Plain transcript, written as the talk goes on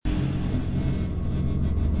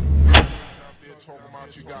talking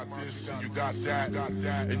about you got this and you got that,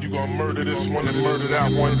 and you gonna murder this one and murder that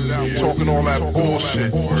one. Talking all that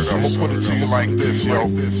bullshit. I'm gonna put it to you like this, yo.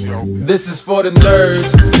 This is for the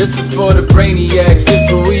nerds, this is for the brainiacs,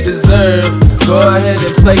 this what we deserve. Go ahead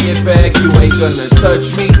and play it back, you ain't gonna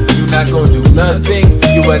touch me, you not gonna do nothing,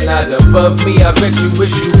 you are not above me. I bet you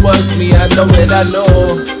wish you was me, I know that I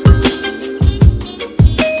know.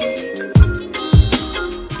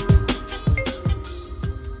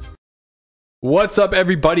 What's up,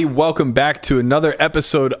 everybody? Welcome back to another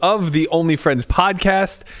episode of the Only Friends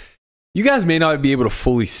podcast. You guys may not be able to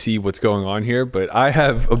fully see what's going on here, but I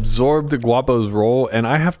have absorbed Guapo's role, and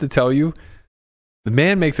I have to tell you, the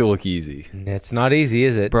man makes it look easy. It's not easy,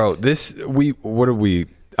 is it? Bro, what are we,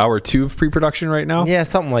 hour 2 of pre-production right now? Yeah,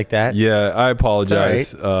 something like that. Yeah, I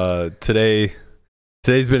apologize. Today's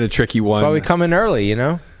been a tricky one. That's why we come in early, you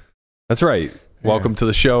know? That's right. Welcome to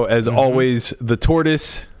the show. As always, the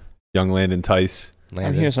tortoise, young Landon Tice.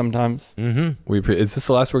 I'm here sometimes. Is this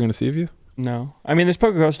the last we're going to see of you? No. I mean, there's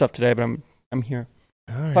Poker stuff today, but I'm here.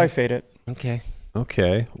 All right. Probably fade it.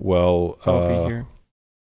 Okay. Well, I'll be here.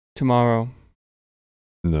 Tomorrow.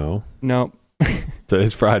 No. Nope.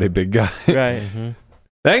 Today's Friday, big guy. Right.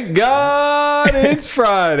 Thank God it's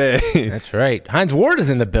Friday. That's right. Heinz Ward is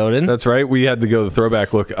in the building. That's right. We had to go the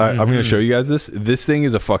throwback look. I'm going to show you guys this. This thing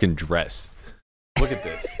is a fucking dress. Look at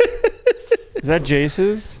this. Is that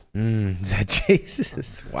Jace's? Is that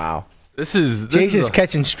Jace's? Wow. This is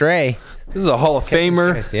catching stray. This is a Hall of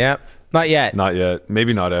Famer. Yep. Not yet. Not yet.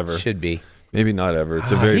 Maybe not ever. Should be. Maybe not ever.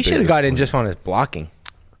 It's a very. He should have got in just on his blocking.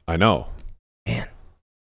 I know. Man.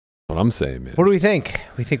 What I'm saying, man. What do we think?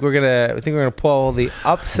 We think we're gonna pull the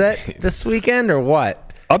upset this weekend or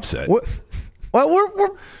what? Upset. We're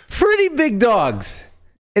pretty big dogs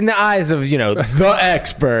in the eyes of the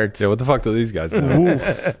experts. Yeah. What the fuck do these guys know?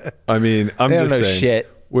 I mean, I'm they just don't know saying. Shit.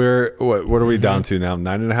 What are we down to now?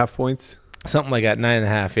 9.5 points. Something like that.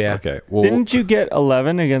 9.5. Yeah. Okay. Well, didn't you get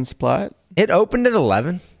 11 against Platt? It opened at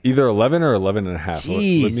 11. Either 11 or 11.5.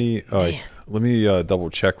 Jeez, Let me double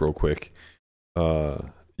check real quick.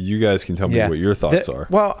 You guys can tell me what your thoughts are.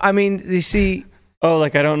 Well, I mean, you see. Oh, I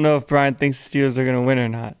don't know if Brian thinks the Steelers are going to win or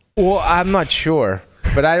not. Well, I'm not sure,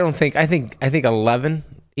 but I don't think. I think 11,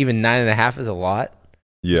 even 9.5 is a lot.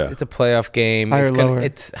 Yeah, it's a playoff game.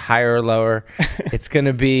 It's higher or lower. It's going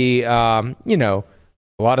to be, a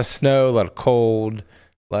lot of snow, a lot of cold,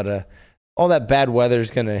 all that bad weather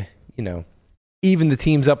is going to, even the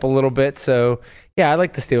teams up a little bit. So, yeah, I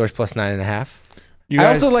like the Steelers plus 9.5. I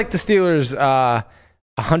also like the Steelers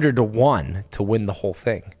 100-1 to win the whole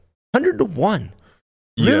thing. 100-1.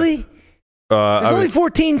 Really? Yeah. There's only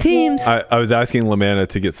 14 teams. I was asking Lamanna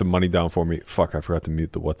to get some money down for me. Fuck, I forgot to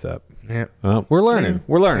mute the WhatsApp. Yeah. We're learning.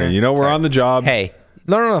 We're learning. Yeah. We're on the job. Hey,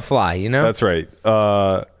 learn on the fly, That's right.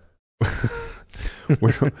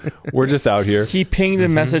 We're just out here. He pinged a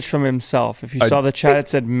message from himself. If you saw the chat, it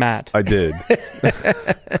said Matt. I did.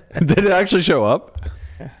 Did it actually show up?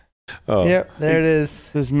 Oh. Yep, there it is.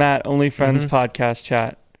 This is Matt, Only Friends podcast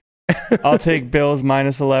chat. I'll take Bills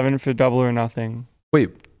minus 11 for double or nothing. Wait.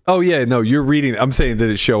 Oh, yeah. No, you're reading. I'm saying, did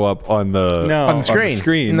it show up on the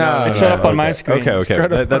screen? No, it showed up on my screen. Okay.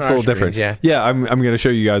 That's a little different. Yeah, I'm going to show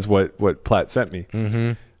you guys what Platt sent me.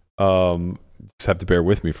 Just have to bear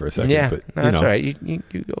with me for a second. Yeah, but, that's all right. You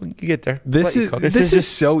get there. This is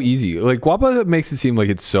just so easy. Guapa makes it seem like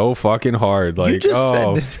it's so fucking hard.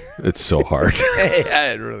 It's so hard.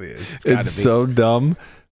 Yeah, it really is. It's so dumb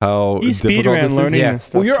how he's difficult this learning is. this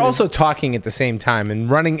stuff. Well, you're too. also talking at the same time and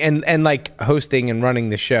running and hosting and running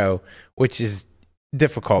the show, which is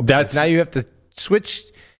difficult. Now you have to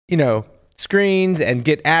switch, screens and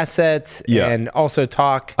get assets and also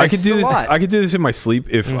talk. I could do this. I could do this in my sleep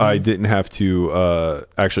if I didn't have to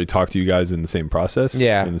actually talk to you guys in the same process.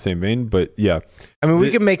 Yeah, in the same vein. But yeah, I mean, we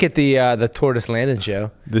can make it the Tortoise Landon show.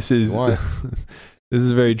 This is this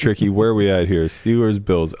is very tricky. Where are we at here? Steelers,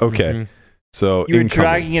 Bills. Okay, so you're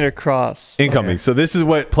dragging it across. Incoming. Okay. So this is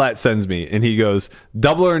what Platt sends me, and he goes,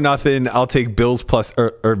 "Double or nothing. I'll take Bills plus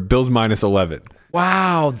or Bills minus 11."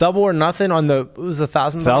 Wow, double or nothing on it was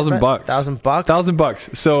 $1,000. $1,000.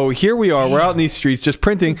 $1,000. So here we are. Damn. We're out in these streets just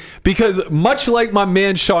printing because much like my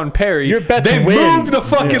man Sean Perry, they moved the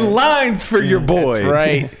fucking lines for your boy. That's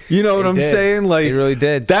right. You know what I'm saying? They really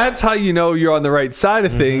did. That's how you know you're on the right side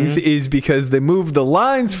of things is because they moved the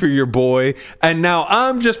lines for your boy, and now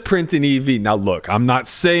I'm just printing EV. Now look, I'm not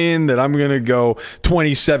saying that I'm gonna go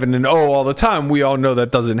 27-0 all the time. We all know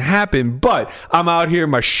that doesn't happen, but I'm out here.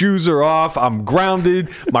 My shoes are off. I'm grinding. grounded.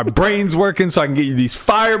 My brain's working so I can get you these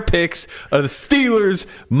fire picks of the Steelers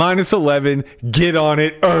minus 11. Get on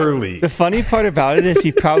it early. The funny part about it is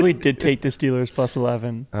he probably did take the Steelers plus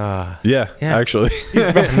 11. Yeah, actually.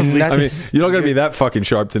 I mean, you don't got to be that fucking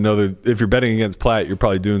sharp to know that if you're betting against Platt, you're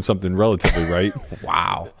probably doing something relatively right.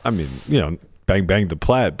 Wow. I mean, bang bang the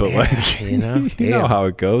Platt, but you know how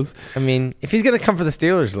it goes. I mean, if he's gonna come for the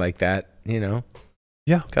Steelers like that,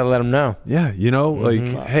 gotta let him know. Yeah,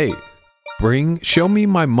 hey, show me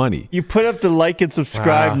my money. You put up the like and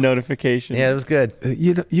subscribe notification. Yeah, it was good.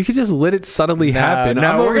 You could just let it subtly happen.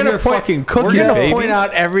 No, we're gonna fucking cooking. We're gonna point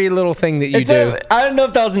out every little thing that you do. I don't know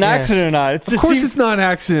if that was an accident or not. Of course, it's not an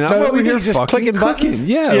accident. I'm over here just clicking buttons.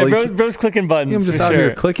 Yeah, bro's clicking buttons. I'm just out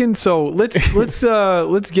here clicking. So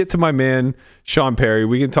let's get to my man Sean Perry.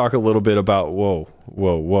 We can talk a little bit about whoa.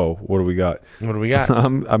 What do we got?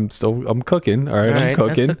 I'm cooking. All right, I'm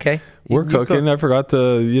cooking. That's okay. We're cooking. I forgot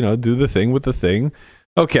to do the thing with the thing.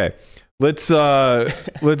 Okay. Let's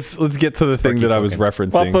get to the thing that I was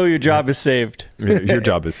referencing. Guapo, your job is saved. Your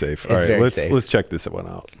job is safe. All right, let's check this one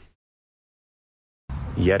out.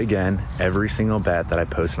 Yet again, every single bet that I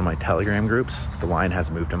post in my Telegram groups, the line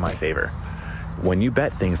has moved in my favor. When you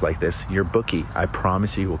bet things like this, your bookie, I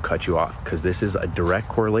promise you, will cut you off because this is a direct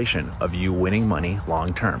correlation of you winning money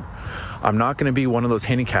long term. I'm not going to be one of those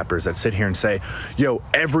handicappers that sit here and say, yo,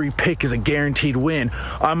 every pick is a guaranteed win.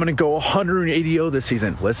 I'm going to go 180-0 this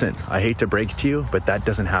season. Listen, I hate to break it to you, but that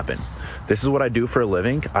doesn't happen. This is what I do for a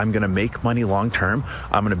living. I'm going to make money long term.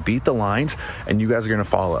 I'm going to beat the lines, and you guys are going to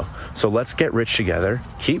follow. So let's get rich together.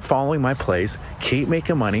 Keep following my plays. Keep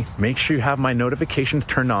making money. Make sure you have my notifications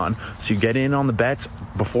turned on so you get in on the bets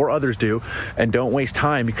before others do, and don't waste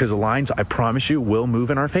time because the lines, I promise you, will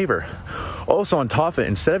move in our favor. Also, on top of it,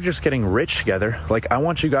 instead of just getting rich together, I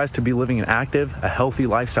want you guys to be living an active, a healthy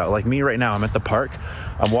lifestyle. Like me right now, I'm at the park.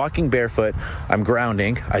 I'm walking barefoot. I'm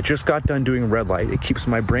grounding. I just got done doing red light. It keeps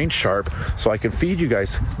my brain sharp so I can feed you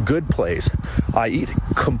guys good plays. I eat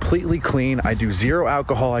completely clean. I do zero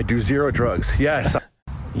alcohol. I do zero drugs. Yes.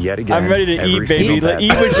 Yet again, I'm ready to eat, baby.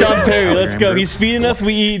 Eat with Sean Perry. Let's go. He's feeding us.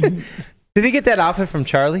 We eat. Did he get that outfit from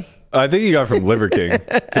Charlie? I think he got it from Liver King,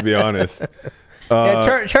 to be honest.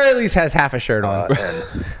 Charlie at least has half a shirt on.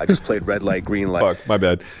 And I just played red light, green light. Fuck, my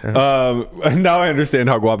bad. Now I understand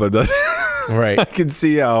how Guapo does it. Right. I can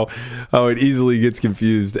see how it easily gets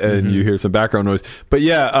confused and you hear some background noise. But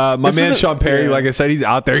yeah, my man Sean Perry, like I said, he's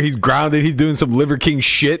out there. He's grounded. He's doing some Liver King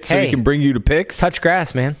shit so he can bring you to picks. Touch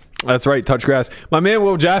grass, man. That's right. Touch grass. My man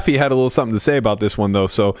Will Jaffe had a little something to say about this one, though.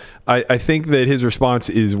 So I think that his response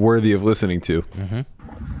is worthy of listening to.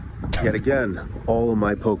 Yet again, all of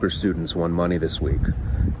my poker students won money this week.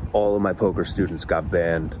 All of my poker students got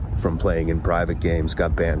banned from playing in private games,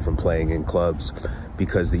 got banned from playing in clubs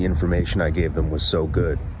because the information I gave them was so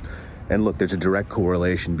good. And look, there's a direct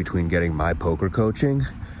correlation between getting my poker coaching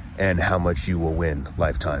and how much you will win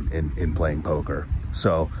lifetime in playing poker.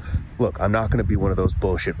 So, look, I'm not going to be one of those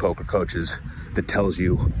bullshit poker coaches that tells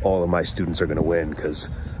you all of my students are going to win, because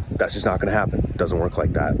that's just not going to happen. It doesn't work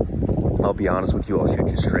like that. I'll be honest with you. I'll shoot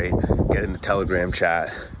you straight. Get in the Telegram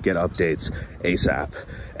chat. Get updates ASAP.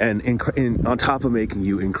 And on top of making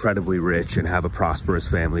you incredibly rich and have a prosperous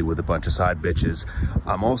family with a bunch of side bitches,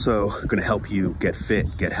 I'm also going to help you get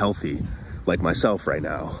fit, get healthy, like myself right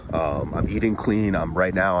now. I'm eating clean. I'm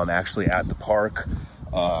actually at the park.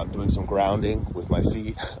 I'm doing some grounding with my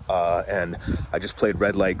feet, and I just played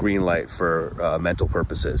red light, green light for mental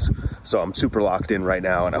purposes. So I'm super locked in right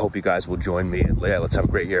now, and I hope you guys will join me. And yeah, let's have a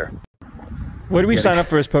great year. Where do we sign up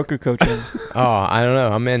for his poker coaching? I don't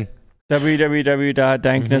know. I'm in.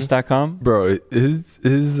 www.dankness.com. Bro,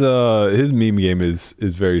 his meme game is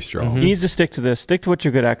very strong. He needs to stick to this. Stick to what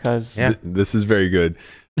you're good at, cuz. Yeah. This is very good.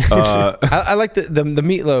 I like the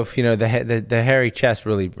meatloaf. The hairy chest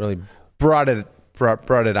really brought it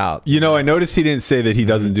out. I noticed he didn't say that he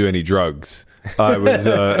doesn't do any drugs. I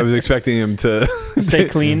was expecting him to stay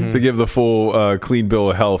clean, to give the full clean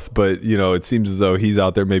bill of health, but it seems as though he's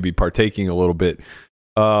out there maybe partaking a little bit.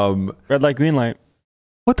 Red light, green light.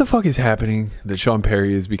 What the fuck is happening that Sean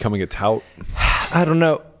Perry is becoming a tout? I don't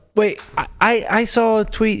know. Wait, I saw a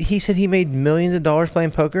tweet. He said he made millions of dollars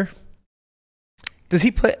playing poker. Does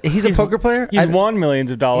he play? He's a poker player? He's won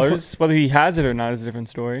millions of dollars. Whether he has it or not is a different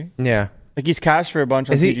story. Yeah. He's cashed for a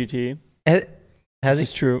bunch on PGT. Has he?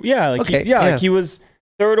 True. Yeah. Okay. He was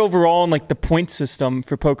third overall in the point system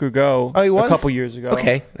for Poker Go. Oh, he was? A couple years ago.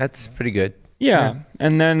 Okay, that's pretty good. Yeah.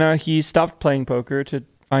 And then he stopped playing poker to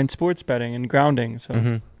find sports betting and grounding. So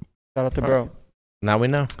shout out to bro. Now we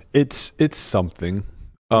know. It's something.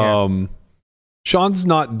 Yeah. Sean's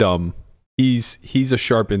not dumb. He's a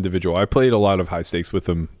sharp individual. I played a lot of high stakes with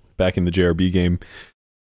him back in the JRB game.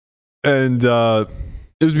 And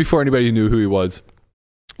it was before anybody knew who he was.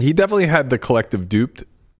 He definitely had the collective duped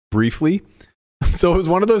briefly. So it was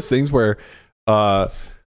one of those things where I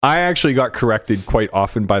actually got corrected quite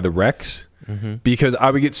often by the Rex because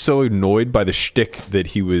I would get so annoyed by the shtick that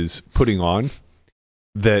he was putting on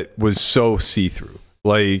that was so see-through.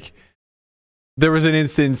 Like, there was an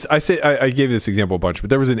instance, I gave this example a bunch, but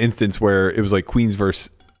there was an instance where it was like Queens versus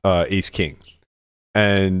Ace King.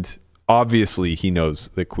 And obviously he knows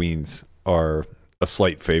that Queens are a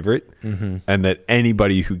slight favorite and that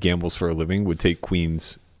anybody who gambles for a living would take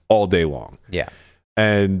Queens all day long. Yeah.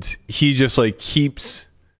 And he just like keeps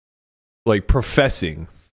like professing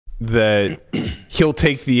that he'll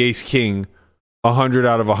take the Ace King 100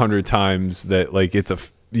 out of 100 times, that like it's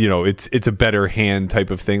a better hand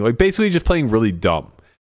type of thing. Like basically just playing really dumb.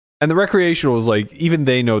 And the recreational is like, even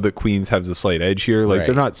they know that Queens has a slight edge here. Like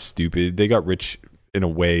they're not stupid. They got rich in a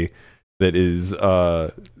way that is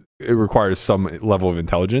it requires some level of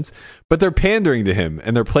intelligence, but they're pandering to him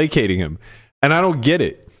and they're placating him, and I don't get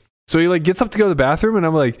it. So he like gets up to go to the bathroom, and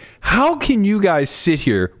I'm like, how can you guys sit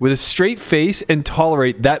here with a straight face and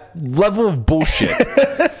tolerate that level of bullshit?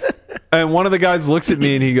 And one of the guys looks at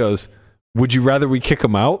me and he goes, would you rather we kick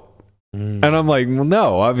him out? And I'm like, well,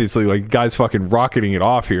 no, obviously, like, guy's fucking rocketing it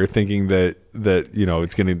off here, thinking that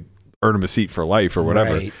it's going to earn him a seat for life or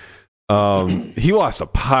whatever. Right. He lost a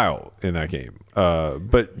pile in that game.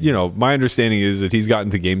 But my understanding is that he's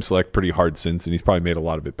gotten to game select pretty hard since, and he's probably made a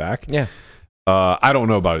lot of it back. Yeah. I don't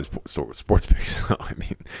know about his sports picks. I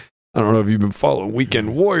mean, I don't know if you've been following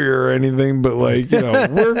Weekend Warrior or anything, but like,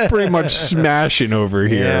 we're pretty much smashing over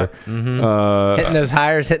here. Yeah. Hitting those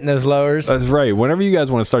hires, hitting those lowers. That's right. Whenever you guys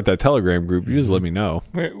want to start that Telegram group, you just let me know.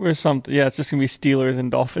 We're something. Yeah, it's just gonna be Steelers and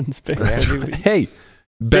Dolphins picks. Right. Hey,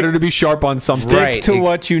 better to be sharp on something. Stick to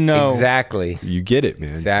what you know. Exactly. You get it,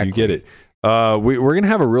 man. Exactly. You get it. We're gonna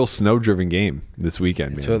have a real snow-driven game this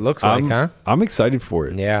weekend, man. So it looks like, huh? I'm excited for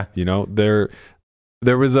it. Yeah.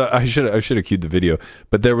 There was I should have cued the video,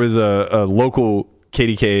 but there was a local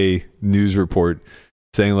KDK news report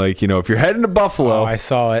saying, like, if you're heading to Buffalo, I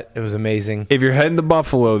saw it. It was amazing. If you're heading to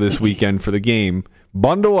Buffalo this weekend for the game,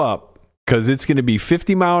 bundle up because it's going to be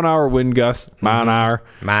 50-mile-an-hour wind gusts. Mile an hour.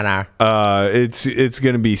 It's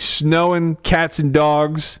going to be snowing, cats and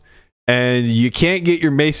dogs, and you can't get your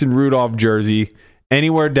Mason Rudolph jersey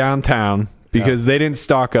anywhere downtown because they didn't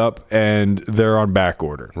stock up and they're on back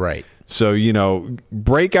order. Right. So,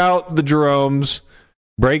 break out the Jeromes,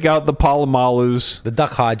 break out the Palomalus. The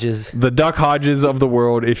Duck Hodges. The Duck Hodges of the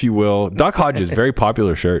world, if you will. Duck Hodges, very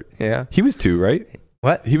popular shirt. Yeah. He was 2, right?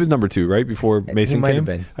 What? He was number 2, right? Before Mason he might came? Have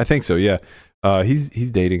been. I think so, yeah.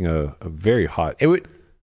 He's dating a very hot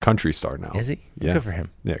country star now. Is he? Yeah. Good for him.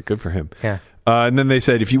 Yeah, good for him. Yeah. And then they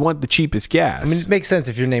said, if you want the cheapest gas. I mean, it makes sense.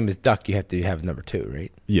 If your name is Duck, you have to have number 2,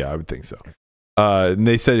 right? Yeah, I would think so. And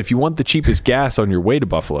they said, if you want the cheapest gas on your way to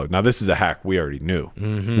Buffalo, now this is a hack we already knew.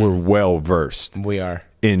 We're well versed. We are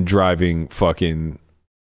in driving fucking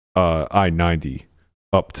I-90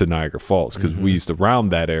 up to Niagara Falls because we used to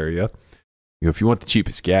round that area. If you want the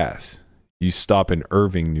cheapest gas, you stop in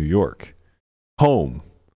Irving, New York, home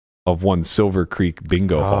of one Silver Creek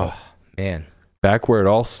bingo hall. Man. Back where it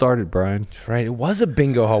all started, Brian. That's right. It was a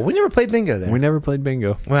bingo hall. We never played bingo there. We never played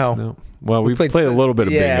bingo. Well, no. Well, we played a little bit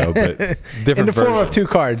of bingo, but different in the form of 2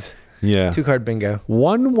 cards. Yeah. 2-card bingo.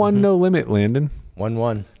 1-1 no limit, Landon.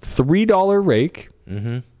 1-1. $3 rake.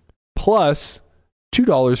 Plus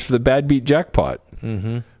 $2 for the bad beat jackpot.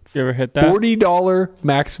 You ever hit that? $40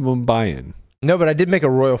 maximum buy-in. No, but I did make a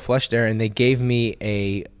Royal Flush there, and they gave me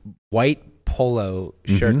a white polo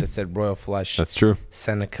shirt that said Royal Flush. That's true.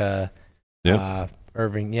 Seneca. Yeah.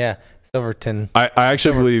 Irving. Yeah. Silverton. I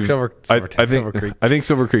actually believe Silver Creek. I think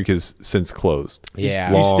Silver Creek is since closed.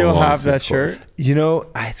 Yeah. You still have that shirt? Closed.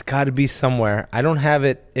 It's got to be somewhere. I don't have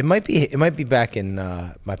it. It might be back in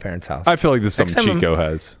my parents' house. I feel like this is something Chico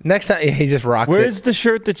has. Next time he just rocks Where's the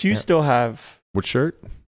shirt that you still have? What shirt?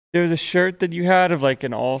 There was a shirt that you had of like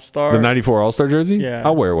an All-Star. The 94 All-Star jersey? Yeah.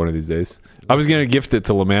 I'll wear it one of these days. I was going to gift it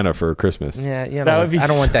to Lamanna for Christmas. Yeah, that would be. I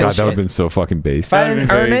don't want that. God, that would have been so fucking base. If I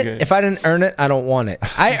didn't earn it, I don't want it.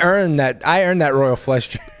 I earned that Royal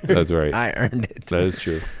Flush. That's right. I earned it. That is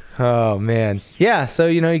true. Oh man, yeah. So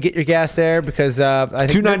you get your gas there because I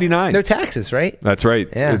think $2.99. No taxes, right? That's right.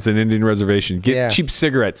 Yeah. It's an Indian reservation. Get cheap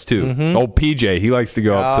cigarettes too. Old PJ, he likes to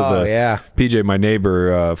go up to the PJ, my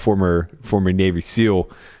neighbor, former Navy SEAL.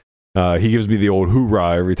 He gives me the old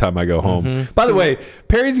hoorah every time I go home. By the way,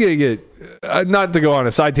 Perry's gonna get not to go on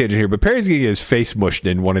a side tangent here, but Perry's gonna get his face mushed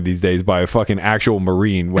in one of these days by a fucking actual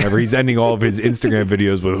Marine whenever he's ending all of his Instagram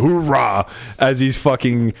videos with hoorah as he's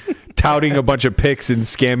fucking touting a bunch of picks and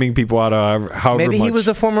scamming people out of however Maybe much. he was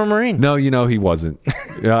a former Marine. No, he wasn't.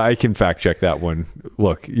 I can fact check that one.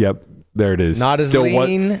 Look, yep, there it is. Not as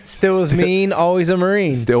lean, still as mean, always a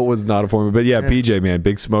Marine. Still was not a former. But yeah, PJ, man,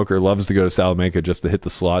 big smoker, loves to go to Salamanca just to hit the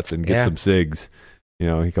slots and get some cigs.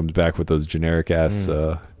 He comes back with those generic-ass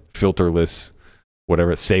filterless,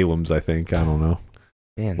 whatever, Salem's, I think. I don't know.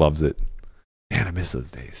 Man. Loves it. Man, I miss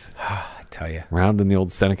those days. I tell you. Round in the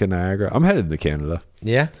old Seneca Niagara. I'm headed to Canada.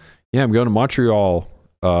 Yeah? Yeah, I'm going to Montreal.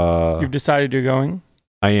 You've decided you're going?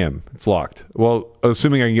 I am. It's locked. Well,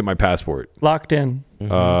 assuming I can get my passport. Locked in.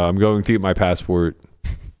 Mm-hmm. I'm going to get my passport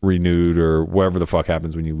renewed or whatever the fuck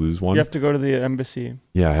happens when you lose one. You have to go to the embassy.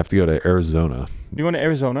 Yeah, I have to go to Arizona. You going to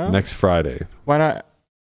Arizona? Next Friday. Why not?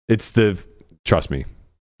 Trust me.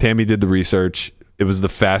 Tammy did the research. It was the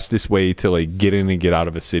fastest way to like get in and get out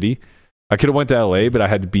of a city. I could have went to LA, but I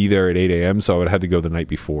had to be there at 8 a.m., so I would have had to go the night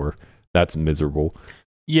before. That's miserable.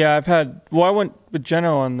 Yeah, I went with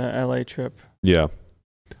Jenna on the LA trip. Yeah.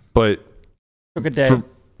 But took a day.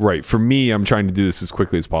 For me, I'm trying to do this as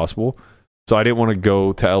quickly as possible. So I didn't want to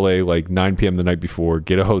go to LA like 9 p.m. the night before,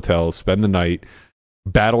 get a hotel, spend the night,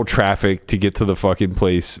 battle traffic to get to the fucking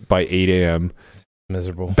place by 8 a.m.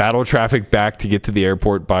 Miserable. Battle traffic back to get to the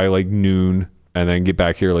airport by like noon and then get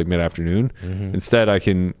back here like mid-afternoon. Mm-hmm. Instead, I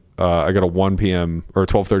got a 1 p.m. or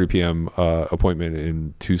 12:30 p.m. Appointment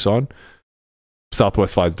in Tucson.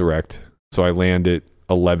 Southwest flies direct. So I land at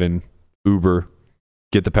 11, Uber,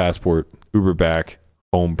 get the passport, Uber back,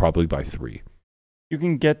 home probably by 3. You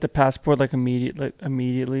can get the passport like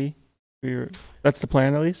immediately. That's the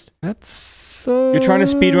plan, at least. That's you're trying to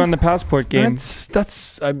speed run the passport game.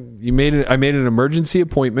 I made an emergency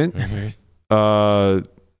appointment. Mm-hmm.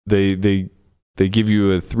 They give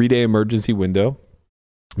you a 3-day emergency window.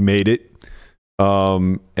 Made it.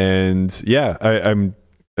 And yeah, I'm.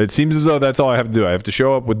 It seems as though that's all I have to do. I have to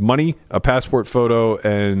show up with money, a passport photo,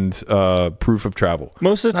 and proof of travel.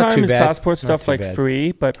 Most of the time, is passport stuff like bad.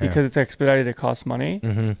 Free, but because it's expedited, it costs money.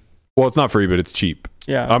 Mm-hmm. Well, it's not free, but it's cheap.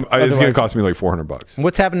 Yeah, it's going to cost me like $400.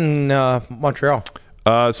 What's happening in Montreal?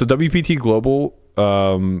 So WPT Global,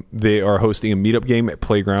 they are hosting a meetup game at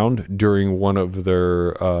Playground during one of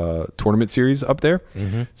their tournament series up there.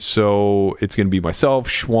 Mm-hmm. So it's going to be myself,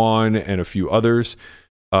 Schwan, and a few others.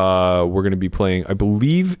 We're going to be playing, I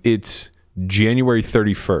believe it's January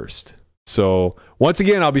 31st. So once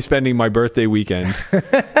again, I'll be spending my birthday weekend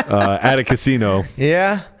at a casino.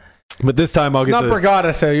 Yeah. But this time I'll get not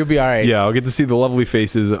Borgata, so you'll be all right. Yeah, I'll get to see the lovely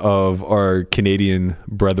faces of our Canadian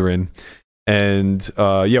brethren. And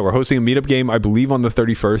we're hosting a meetup game, I believe, on the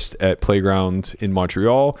 31st at Playground in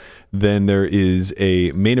Montreal. Then there is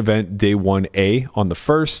a main event, day 1A on the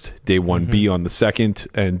 1st, day 1B on the 2nd,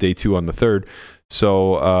 and day 2 on the 3rd.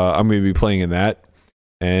 So I'm going to be playing in that.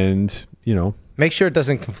 And, make sure it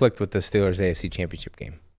doesn't conflict with the Steelers AFC Championship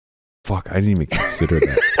game. Fuck, I didn't even consider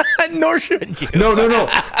that. Nor should you.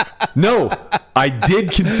 No, I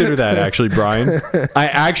did consider that, actually, Brian. I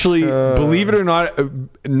actually, believe it or not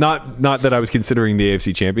that I was considering the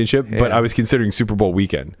AFC Championship, but I was considering Super Bowl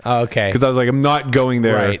weekend. Oh, okay. Because I was like, I'm not going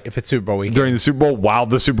there. Right, if it's Super Bowl weekend. During the Super Bowl, while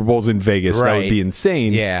the Super Bowl's in Vegas. Right. That would be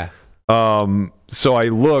insane. Yeah. So I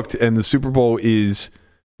looked, and the Super Bowl is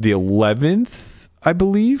the 11th, I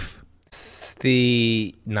believe. It's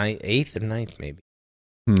the 8th or 9th, maybe.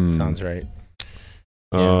 Sounds right.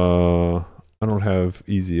 Yeah. I don't have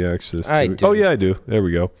easy access to it. Oh, yeah, I do. There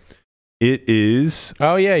we go. It is...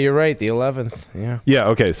 Oh, yeah, you're right. The 11th. Yeah. Yeah,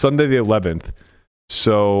 okay. Sunday the 11th.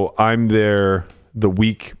 So I'm there the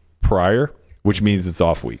week prior, which means it's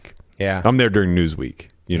off week. Yeah. I'm there during news week,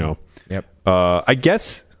 Yep. I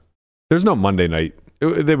guess there's no Monday night.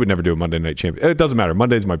 They would never do a Monday night champion. It doesn't matter.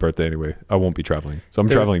 Monday's my birthday anyway. I won't be traveling. So I'm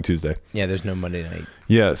traveling Tuesday. Yeah, there's no Monday night.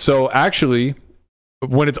 Yeah, so actually...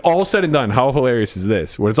 When it's all said and done, how hilarious is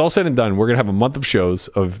this? When it's all said and done, we're going to have a month of shows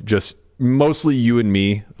of just mostly you and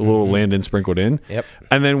me, a little Landon sprinkled in. Yep.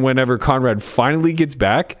 And then whenever Conrad finally gets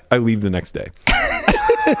back, I leave the next day.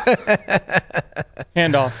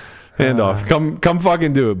 Handoff. Come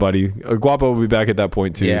fucking do it, buddy. Guapo will be back at that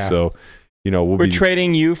point too. Yeah. So, we're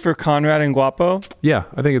trading you for Conrad and Guapo? Yeah,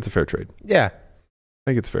 I think it's a fair trade. Yeah. I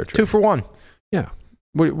think it's a fair trade. 2 for 1. Yeah.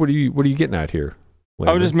 What are you getting at here? Landon?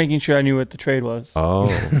 I was just making sure I knew what the trade was. Oh.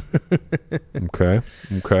 Okay.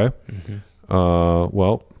 Mm-hmm.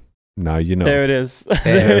 Well, now you know. There it is.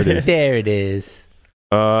 There it is.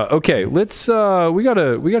 Okay, let's we got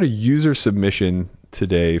a user submission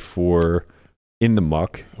today for In the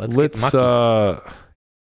Muck. Let's get mucky.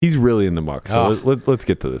 He's really in the muck. So let's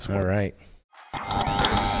get to this one. All right.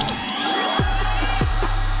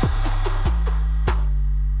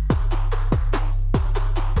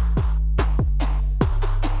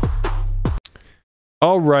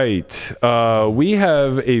 All right. We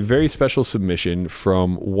have a very special submission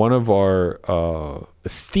from one of our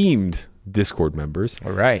esteemed Discord members.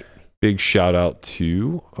 All right. Big shout out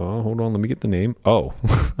to, hold on, let me get the name. Oh,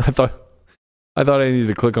 I thought I needed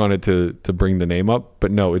to click on it to bring the name up, but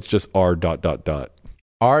no, it's just R.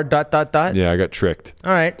 R. Yeah, I got tricked.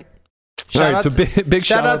 All right. Big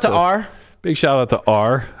shout out to R. Big shout out to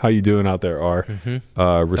R. How you doing out there, R?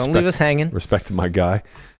 Mm-hmm. Don't leave us hanging. Respect to my guy.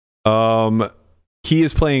 He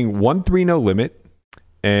is playing 1-3 no limit,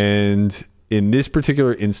 and in this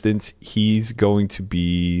particular instance, he's going to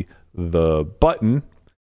be the button,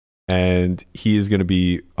 and he is going to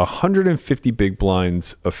be 150 big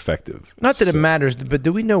blinds effective. Not that it matters, but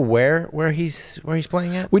do we know where he's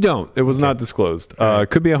playing at? We don't. It was not disclosed.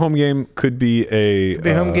 Could be a home game. Could be a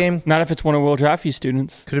home game. Not if it's one of Will Jaffe's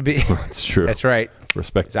students. Could it be? That's true. That's right.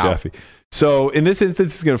 Respect to Jaffe. So in this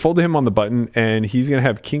instance, it's going to fold to him on the button, and he's going to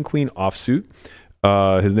have king queen offsuit.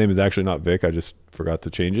 His name is actually not Vic. I just forgot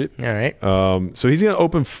to change it. All right. So he's going to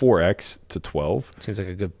open 4x to 12. Seems like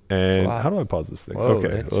a good And flop. how do I pause this thing? Whoa,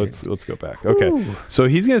 okay, let's go back. Okay. Ooh. So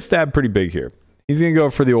he's going to stab pretty big here. He's going to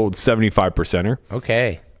go for the old 75%er.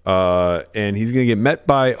 Okay. And he's going to get met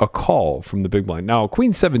by a call from the big blind. Now,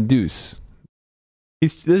 queen 7 deuce.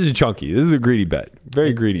 This is chunky. This is a greedy bet.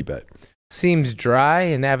 Very greedy bet. Seems dry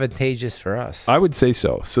and advantageous for us. I would say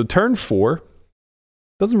so. So turn 4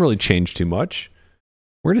 doesn't really change too much.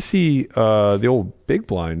 We're going to see the old big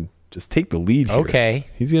blind just take the lead here. Okay.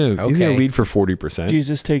 He's gonna lead for 40%.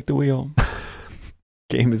 Jesus, take the wheel.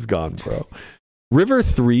 Game is gone, bro. River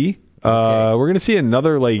 3. We're going to see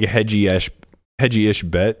another like hedgy-ish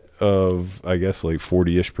bet of, I guess, like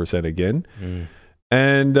 40-ish% again.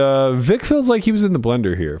 And Vic feels like he was in the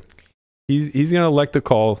blender here. He's going to elect a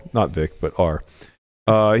call. Not Vic, but R.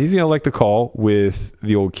 He's going to elect a call with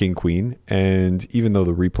the old king queen. And even though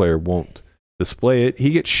the replayer won't display it,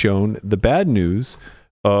 he gets shown the bad news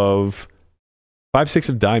of 5-6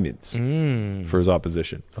 of diamonds for his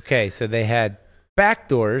opposition. Okay, so they had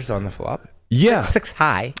backdoors on the flop. Yeah, 6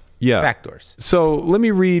 high. Yeah, backdoors. So let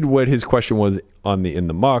me read what his question was in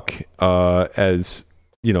the muck. As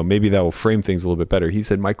you know, maybe that will frame things a little bit better. He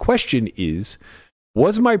said, "My question is,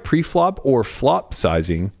 was my pre-flop or flop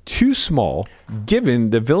sizing too small,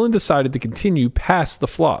 given the villain decided to continue past the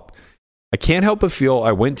flop? I can't help but feel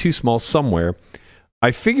I went too small somewhere.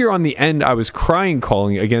 I figure on the end I was crying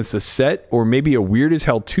calling against a set or maybe a weird as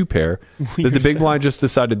hell 2-pair that the big blind just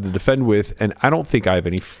decided to defend with, and I don't think I have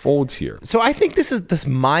any folds here." So I think this is this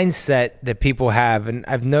mindset that people have, and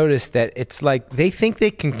I've noticed that it's like they think they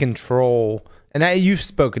can control, and you've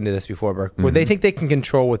spoken to this before, Berk, where they think they can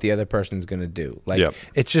control what the other person's going to do. Like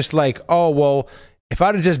it's just like, oh, well, if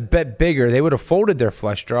I'd have just bet bigger, they would have folded their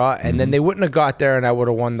flush draw, and then they wouldn't have got there, and I would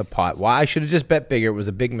have won the pot. Well, I should have just bet bigger. It was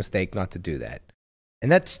a big mistake not to do that.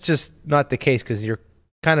 And that's just not the case because you're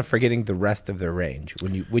kind of forgetting the rest of their range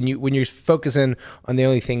when you're focusing on the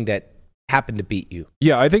only thing that happened to beat you.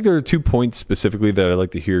 Yeah, I think there are 2 points specifically that I'd like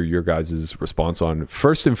to hear your guys' response on.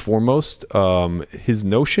 First and foremost, his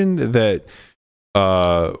notion that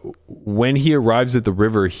when he arrives at the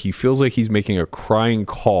river, he feels like he's making a crying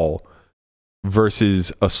call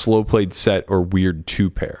versus a slow played set or weird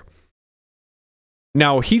 2-pair.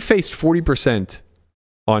 Now, he faced 40%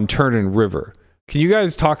 on turn and river. Can you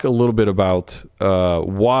guys talk a little bit about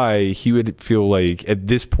why he would feel like at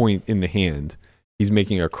this point in the hand, he's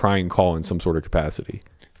making a crying call in some sort of capacity?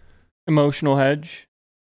 Emotional hedge.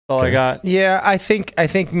 That's all I got. Yeah, I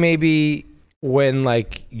think maybe when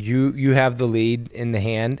like you have the lead in the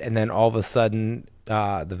hand and then all of a sudden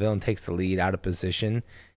the villain takes the lead out of position,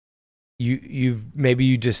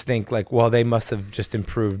 you just think like, well, they must have just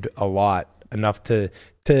improved a lot enough to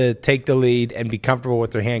take the lead and be comfortable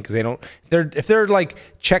with their hand, because if they're like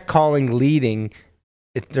check calling leading,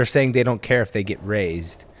 they're saying they don't care if they get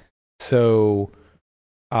raised. So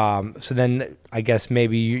then I guess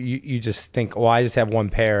maybe you just think, well, I just have 1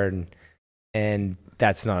 pair and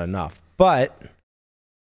that's not enough. But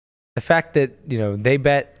the fact that they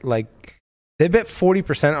bet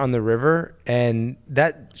 40% on the river, and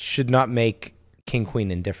that should not make king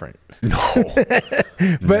queen indifferent. No.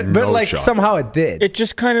 but like shot. Somehow it did. It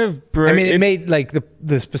just kind of it made like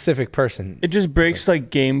the specific person. It just breaks like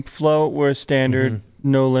game flow where standard,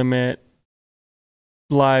 no limit,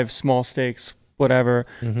 live, small stakes, whatever.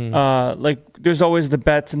 Like there's always the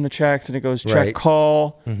bets and the checks, and it goes check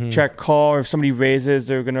call, check call, or if somebody raises,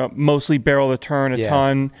 they're gonna mostly barrel the turn a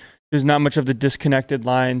ton. There's not much of the disconnected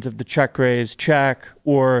lines of the check raise, check,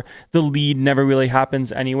 or the lead never really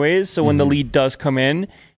happens anyways. So when the lead does come in,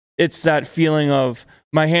 it's that feeling of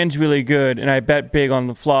my hand's really good and I bet big on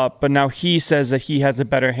the flop, but now he says that he has a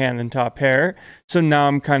better hand than top pair. So now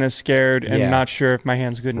I'm kind of scared and not sure if my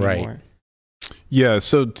hand's good anymore. Yeah,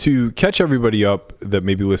 so to catch everybody up that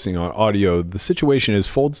may be listening on audio, the situation is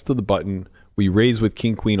folds to the button. We raise with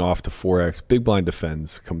king, queen off to 4x. Big blind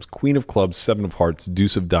defends. Comes queen of clubs, 7 of hearts,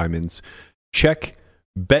 deuce of diamonds. Check,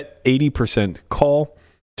 bet 80%, call,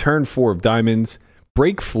 turn 4 of diamonds.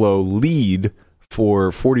 Break flow, lead for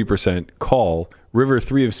 40%, call. River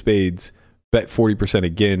 3 of spades, bet 40%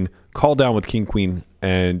 again. Call down with king, queen,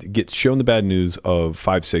 and get shown the bad news of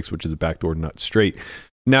 5-6, which is a backdoor nut straight.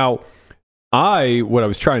 Now, what I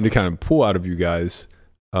was trying to kind of pull out of you guys,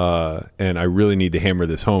 and I really need to hammer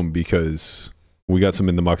this home because we got some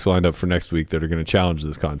in the mucks lined up for next week that are going to challenge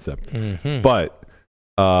this concept. Mm-hmm. But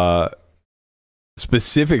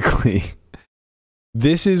specifically,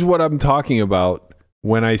 this is what I'm talking about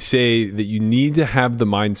when I say that you need to have the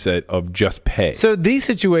mindset of just pay. So these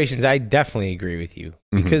situations, I definitely agree with you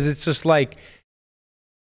because it's just like,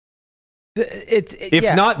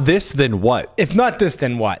 if not this, then what? If not this,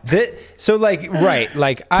 then what? So like, right,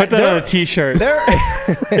 like put that on a t-shirt.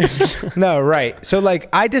 No, right. So like,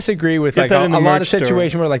 I disagree with like a lot of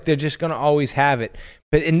situations where like they're just gonna always have it,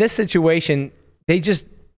 but in this situation, they just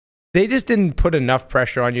didn't put enough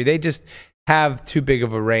pressure on you. They just have too big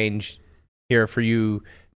of a range here for you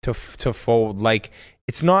to fold. Like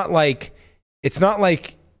it's not like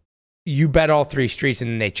you bet all 3 streets and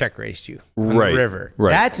then they check raised you on the river. Right.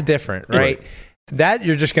 That's different, right? That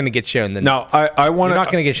you're just going to get shown the nuts. Now, you're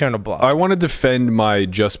not going to get shown a bluff. I want to defend my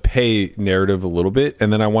just pay narrative a little bit,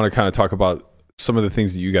 and then I want to kind of talk about some of the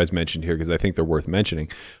things that you guys mentioned here because I think they're worth mentioning.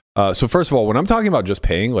 So first of all, when I'm talking about just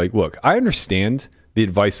paying, like, look, I understand the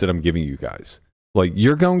advice that I'm giving you guys. Like,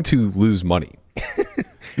 you're going to lose money.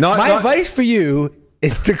 My advice for you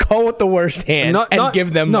is to call with the worst hand and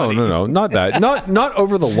give them money. No, not that. Not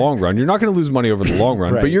over the long run. You're not going to lose money over the long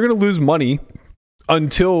run, but you're going to lose money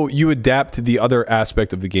until you adapt to the other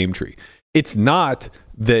aspect of the game tree. It's not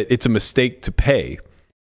that it's a mistake to pay.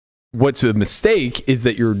 What's a mistake is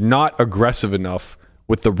that you're not aggressive enough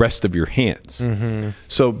with the rest of your hands. Mm-hmm.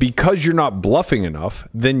 So because you're not bluffing enough,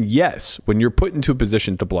 then yes, when you're put into a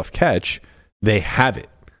position to bluff catch, they have it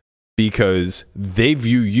because they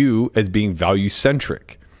view you as being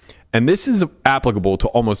value-centric. And this is applicable to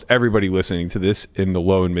almost everybody listening to this in the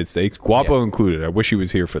low and mid stakes, Guapo included. I wish he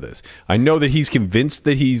was here for this. I know that he's convinced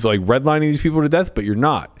that he's like redlining these people to death, but you're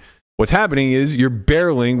not. What's happening is you're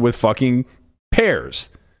barreling with fucking pairs.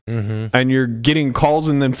 Mm-hmm. And you're getting calls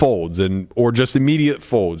and then folds or just immediate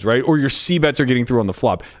folds, right? Or your C-bets are getting through on the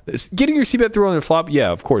flop. Getting your C-bet through on the flop, yeah,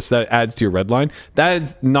 of course, that adds to your red line. That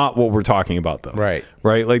is not what we're talking about, though.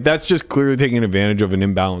 Right? Like, that's just clearly taking advantage of an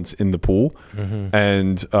imbalance in the pool. Mm-hmm.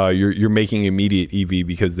 And you're making immediate EV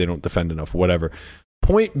because they don't defend enough, whatever.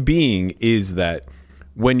 Point being is that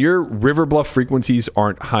when your river bluff frequencies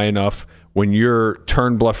aren't high enough, when your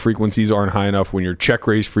turn bluff frequencies aren't high enough, when your check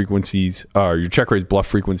raise frequencies, your check raise bluff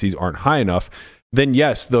frequencies aren't high enough, then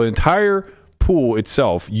yes, the entire pool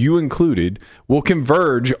itself, you included, will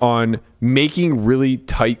converge on making really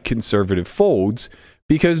tight conservative folds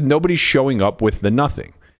because nobody's showing up with the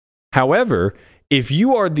nothing. However, if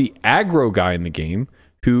you are the aggro guy in the game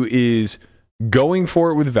who is going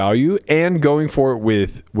for it with value and going for it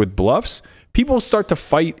with bluffs, people start to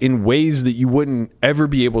fight in ways that you wouldn't ever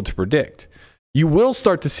be able to predict. You will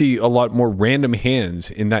start to see a lot more random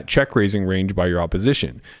hands in that check raising range by your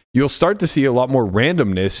opposition. You'll start to see a lot more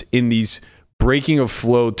randomness in these breaking of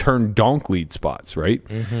flow turn donk lead spots, right?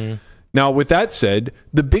 Mm-hmm. Now, with that said,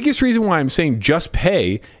 the biggest reason why I'm saying just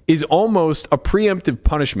pay is almost a preemptive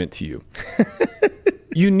punishment to you.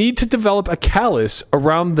 You need to develop a callus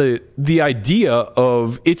around the idea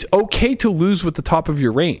of it's okay to lose with the top of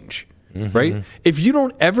your range. Mm-hmm. Right? If you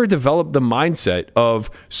don't ever develop the mindset of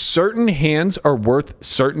certain hands are worth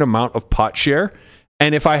certain amount of pot share,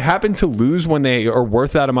 and if I happen to lose when they are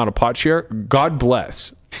worth that amount of pot share, God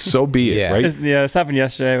bless. So be it, right? This happened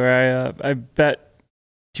yesterday where I bet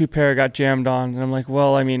 2 pair, got jammed on, and I'm like,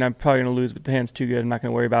 well, I mean, I'm probably going to lose, but the hand's too good. I'm not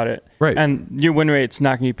going to worry about it. Right. And your win rate's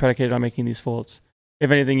not going to be predicated on making these folds. If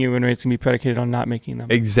anything, your win rate's going to be predicated on not making them.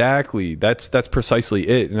 Exactly. That's precisely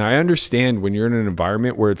it. And I understand when you're in an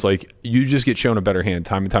environment where it's like you just get shown a better hand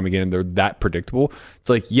time and time again, they're that predictable. It's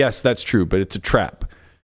like, yes, that's true, but it's a trap.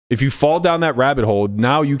 If you fall down that rabbit hole,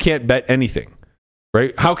 now you can't bet anything,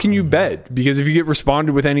 right? How can you bet? Because if you get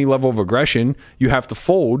responded with any level of aggression, you have to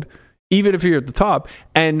fold, even if you're at the top,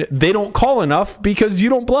 and they don't call enough because you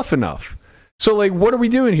don't bluff enough. So like, what are we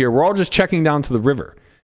doing here? We're all just checking down to the river.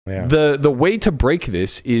 Yeah. The way to break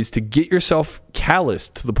this is to get yourself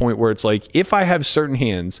calloused to the point where it's like, if I have certain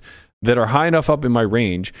hands that are high enough up in my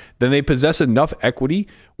range, then they possess enough equity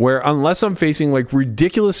where unless I'm facing like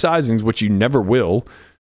ridiculous sizings, which you never will,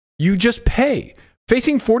 you just pay.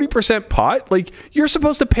 Facing 40% pot, like you're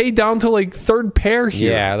supposed to pay down to like third pair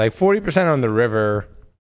here. Yeah, like 40% on the river,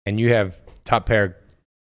 and you have top pair,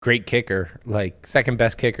 great kicker, like second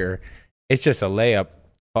best kicker. It's just a layup.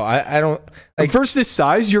 Oh, I don't like versus this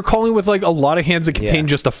size. You're calling with like a lot of hands that contain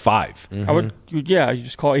just a 5. Mm-hmm. I would, you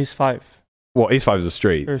just call ace 5. Well, ace 5 is a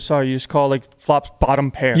straight. Or sorry, you just call like flops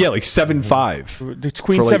bottom pair. Yeah, like 7-5. It's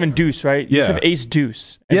queen 7 deuce, right? You just have ace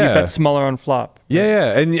deuce, and you bet smaller on flop.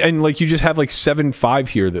 Yeah, and like you just have like 7-5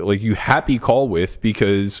 here that like you happy call with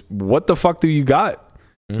because what the fuck do you got?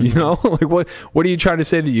 You know, like what are you trying to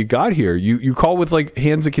say that you got here? You call with like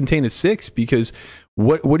hands that contain a 6 because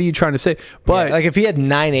what are you trying to say? But like if he had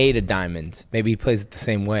 9-8 of diamonds, maybe he plays it the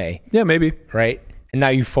same way. Yeah, maybe. Right? And now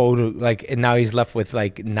you fold like, and now he's left with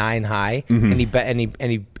like 9 high, and he bet and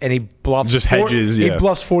he bluffs just hedges. He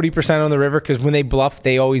bluffs 40% on the river because when they bluff,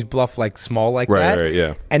 they always bluff like small like that. Right,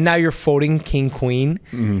 yeah. And now you're folding king queen,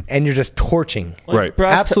 and you're just torching. Right,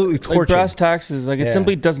 absolutely torching. Like brass taxes, like it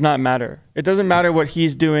simply does not matter. It doesn't matter what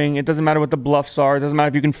he's doing. It doesn't matter what the bluffs are. It doesn't matter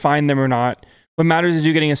if you can find them or not. What matters is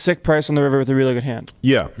you getting a sick price on the river with a really good hand.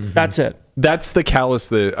 Yeah, that's it. That's the callus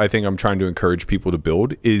that I think I'm trying to encourage people to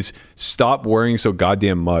build is stop worrying so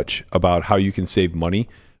goddamn much about how you can save money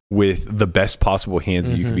with the best possible hands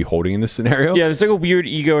that you can be holding in this scenario. Yeah, there's like a weird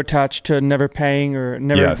ego attached to never paying or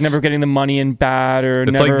never getting the money in bad or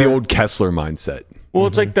it's like the old Kessler mindset. Well,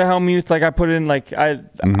 it's like the Helmuth, like I put in like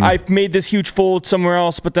I've made this huge fold somewhere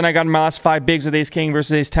else, but then I got my last 5 bigs with ace king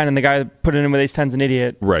versus ace 10, and the guy that put it in with ace 10's an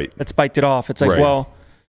idiot. Right. That spiked it off. It's like, well.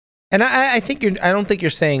 And I think I don't think you're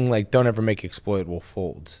saying like don't ever make exploitable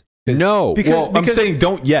folds. No, because I'm saying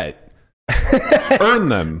don't yet. Earn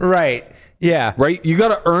them. Right. Yeah. Right. You got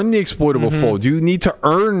to earn the exploitable folds. You need to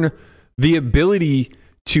earn the ability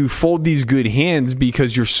to fold these good hands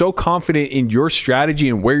because you're so confident in your strategy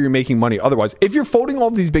and where you're making money. Otherwise, if you're folding all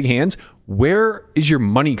of these big hands, where is your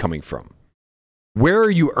money coming from? Where are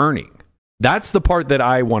you earning? That's the part that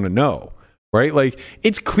I want to know. Right? Like,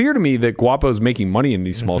 it's clear to me that Guapo's making money in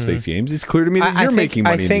these small stakes games. It's clear to me that you're making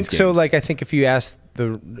money in these games. I think so. Like, I think if you ask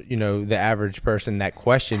the average person that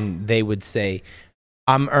question, they would say,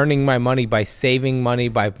 I'm earning my money by saving money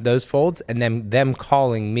by those folds and then them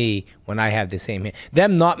calling me when I have the same hand.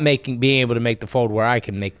 Them not being able to make the fold where I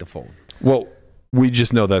can make the fold. Well, we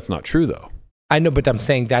just know that's not true, though. I know, but I'm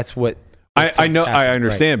saying that's what... I know, I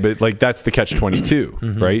understand, right. But, like, that's the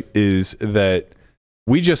catch-22, right? Is that...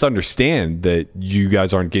 We just understand that you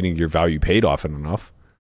guys aren't getting your value paid often enough,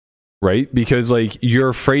 right? Because like you're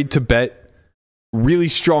afraid to bet really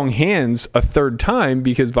strong hands a third time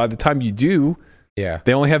because by the time you do,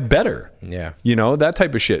 they only have better. Yeah. You know, that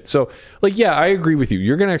type of shit. So like, yeah, I agree with you.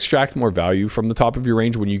 You're going to extract more value from the top of your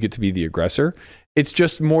range when you get to be the aggressor. It's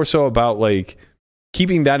just more so about like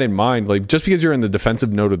keeping that in mind. Like just because you're in the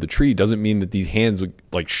defensive node of the tree doesn't mean that these hands would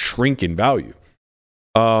like shrink in value.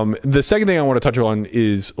 The second thing I want to touch on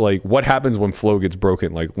is like what happens when flow gets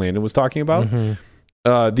broken, like Landon was talking about.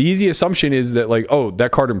 The easy assumption is that like, oh,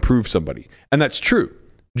 that card improved somebody. And that's true.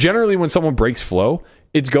 Generally, when someone breaks flow,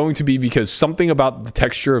 it's going to be because something about the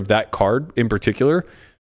texture of that card in particular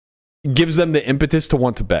gives them the impetus to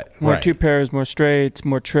want to bet. More 2 pairs, more straights,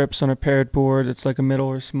 more trips on a paired board. It's like a middle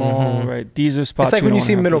or small, right? These are spots. It's like when you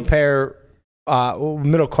see middle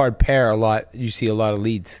card pair a lot, you see a lot of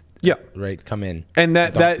leads. Yeah. Right. Come in. And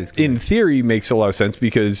that in theory makes a lot of sense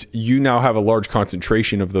because you now have a large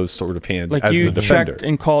concentration of those sort of hands like as the defender. You checked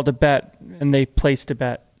and called a bet and they placed a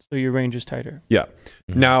bet. So your range is tighter. Yeah.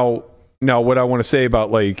 Now what I want to say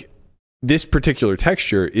about like this particular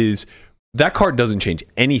texture is that card doesn't change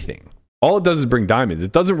anything. All it does is bring diamonds.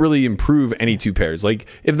 It doesn't really improve any 2 pairs. Like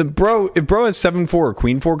if bro has 7-4 or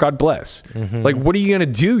queen 4, God bless. Like what are you going to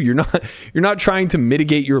do? You're not trying to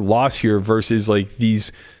mitigate your loss here versus like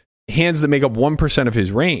these hands that make up 1% of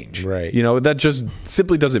his range. Right. You know, that just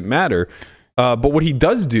simply doesn't matter. But what he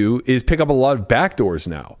does do is pick up a lot of backdoors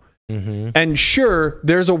now. And sure,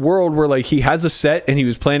 there's a world where like he has a set and he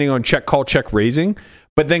was planning on check call, check raising,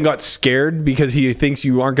 but then got scared because he thinks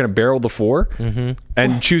you aren't going to barrel the 4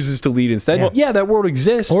 and chooses to lead instead. Yeah, that world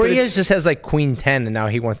exists. Or he just has like queen 10 and now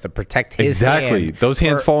he wants to protect his hand. Those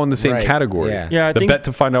hands fall in the same category. Yeah, I think, bet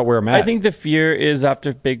to find out where I'm at. I think the fear is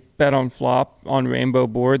after big bet on flop on rainbow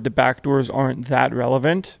board, the backdoors aren't that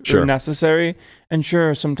relevant or necessary. And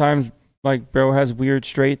sure, sometimes like bro has weird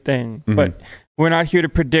straight thing, but we're not here to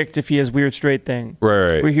predict if he has weird straight thing.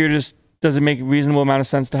 Right. We're here to just Does it make a reasonable amount of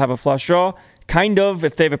sense to have a flush draw? Kind of,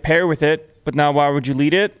 if they have a pair with it. But now, why would you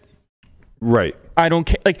lead it? Right. I don't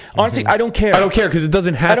care. Like, honestly, I don't care. I don't care because it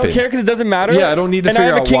doesn't happen. I don't care because it doesn't matter. Yeah, I don't need to figure out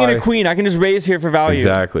why. And I have a king and a queen. I can just raise here for value.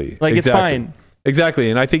 Exactly. Like, it's fine. Exactly.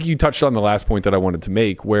 And I think you touched on the last point that I wanted to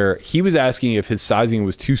make, where he was asking if his sizing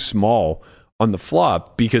was too small on the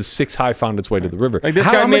flop because 6 high found its way to the river. Like, this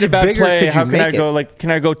guy made a bad play. How can I go? Like, can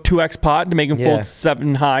I go 2x pot to make him fold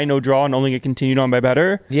 7 high, no draw, and only get continued on by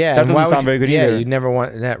better? Yeah, that doesn't sound very good either. Yeah, you'd never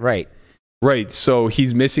want that, right? Right. So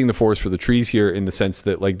he's missing the forest for the trees here in the sense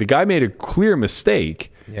that, like, the guy made a clear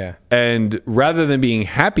mistake. Yeah. And rather than being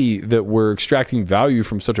happy that we're extracting value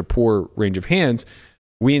from such a poor range of hands,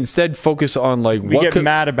 we instead focus on, like, we get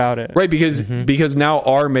mad about it. Right, because now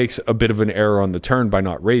R makes a bit of an error on the turn by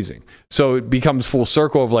not raising. So it becomes full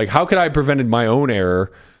circle of, like, how could I have prevented my own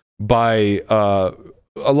error by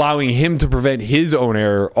allowing him to prevent his own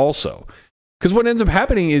error also? Because what ends up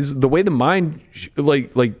happening is the way the mind,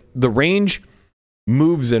 like the range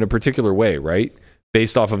moves in a particular way, right?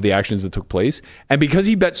 Based off of the actions that took place. And because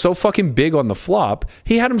he bet so fucking big on the flop,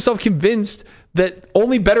 he had himself convinced that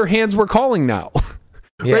only better hands were calling now.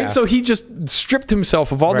 Yeah. Right? So he just stripped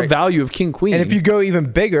himself of all the value of king queen. And if you go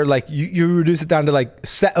even bigger, like you reduce it down to like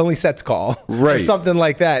only sets call, right, or something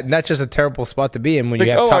like that, and that's just a terrible spot to be in when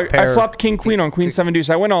you have top pair. I flopped king queen on queen 7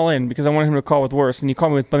 deuce. I went all in because I wanted him to call with worse, and he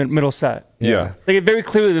called me with middle set. Yeah. Like, very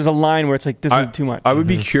clearly there's a line where it's like, this is too much. I would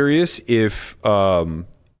be curious if out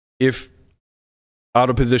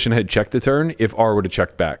of position had checked the turn, if R would have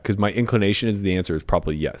checked back, because my inclination is the answer is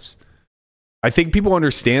probably yes. I think people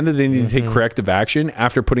understand that they need to take corrective action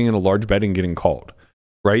after putting in a large bet and getting called,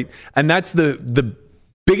 right? And that's the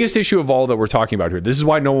biggest issue of all that we're talking about here. This is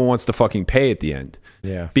why no one wants to fucking pay at the end.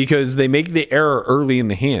 Yeah. Because they make the error early in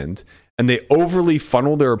the hand and they overly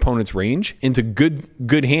funnel their opponent's range into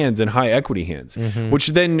good hands and high equity hands, which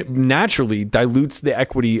then naturally dilutes the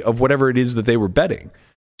equity of whatever it is that they were betting.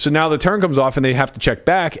 So now the turn comes off and they have to check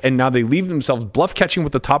back, and now they leave themselves bluff catching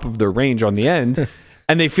with the top of their range on the end.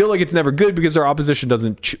 And they feel like it's never good because their opposition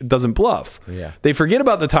doesn't bluff. Yeah. They forget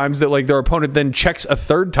about the times that, like, their opponent then checks a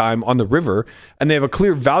third time on the river and they have a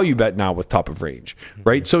clear value bet now with top of range,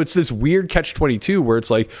 right? So it's this weird catch-22 where it's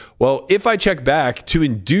like, well, if I check back to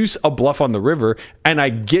induce a bluff on the river and I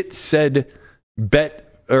get said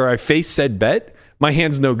bet, or I face said bet, my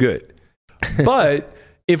hand's no good. But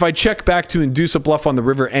if I check back to induce a bluff on the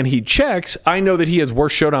river and he checks, I know that he has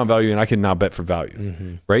worse showdown value and I can now bet for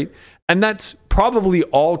value, right? And that's probably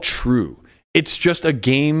all true. It's just a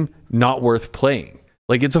game not worth playing.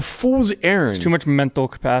 Like, it's a fool's errand. It's too much mental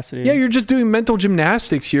capacity. Yeah, you're just doing mental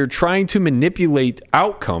gymnastics here, trying to manipulate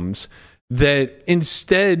outcomes that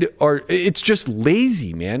instead are, it's just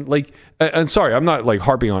lazy, man. Like, and sorry, I'm not like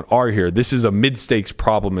harping on R here. This is a mid-stakes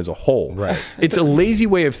problem as a whole. Right. It's a lazy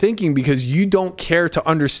way of thinking because you don't care to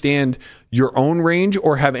understand your own range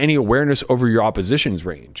or have any awareness over your opposition's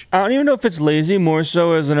range. I don't even know if it's lazy, more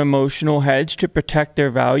so as an emotional hedge to protect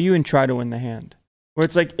their value and try to win the hand. Where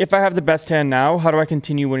it's like, if I have the best hand now, how do I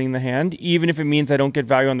continue winning the hand, even if it means I don't get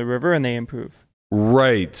value on the river and they improve?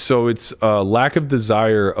 Right. So it's a lack of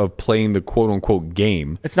desire of playing the quote-unquote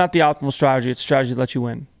game. It's not the optimal strategy. It's a strategy that lets you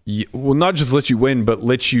win. Yeah, well, not just let you win, but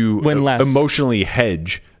let you win less. Emotionally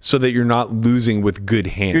hedge so that you're not losing with good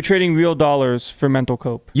hands. You're trading real dollars for mental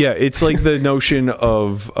cope. Yeah, it's like the notion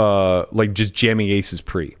of like just jamming aces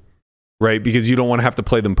pre, right? Because you don't want to have to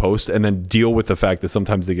play them post and then deal with the fact that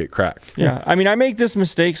sometimes they get cracked. Yeah, I mean, I make this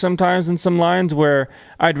mistake sometimes in some lines where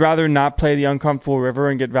I'd rather not play the uncomfortable river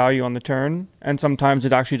and get value on the turn, and sometimes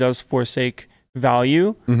it actually does forsake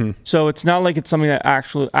value. So it's not like it's something that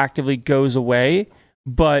actually actively goes away,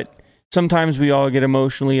 but sometimes we all get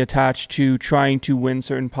emotionally attached to trying to win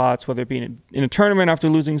certain pots, whether it be in a tournament after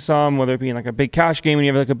losing some, whether it be in like a big cash game and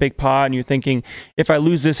you have like a big pot and you're thinking, if I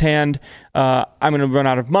lose this hand, I'm going to run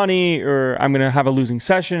out of money or I'm going to have a losing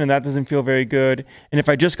session and that doesn't feel very good. And if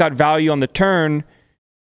I just got value on the turn,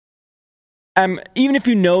 even if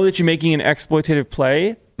you know that you're making an exploitative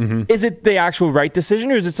play, is it the actual right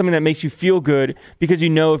decision or is it something that makes you feel good because you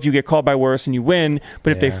know if you get called by worse and you win, but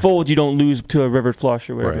if they fold, you don't lose to a rivered flush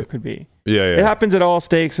or whatever it could be. Yeah. It happens at all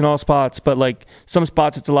stakes and all spots, but like some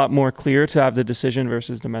spots, it's a lot more clear to have the decision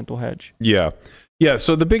versus the mental hedge. Yeah.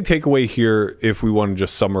 So the big takeaway here, if we want to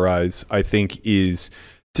just summarize, I think is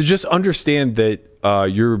to just understand that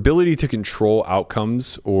your ability to control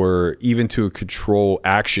outcomes or even to control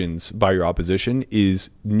actions by your opposition is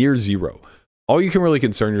near zero. All you can really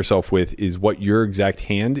concern yourself with is what your exact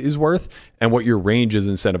hand is worth and what your range is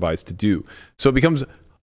incentivized to do. So it becomes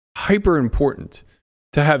hyper important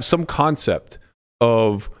to have some concept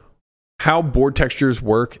of how board textures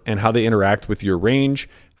work and how they interact with your range,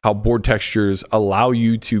 how board textures allow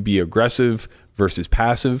you to be aggressive versus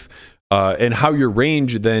passive, and how your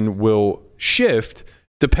range then will shift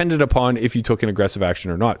dependent upon if you took an aggressive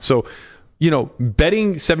action or not. So,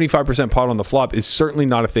 betting 75% pot on the flop is certainly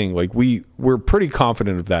not a thing. Like we're pretty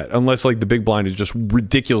confident of that, unless like the big blind is just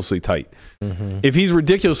ridiculously tight. Mm-hmm. If he's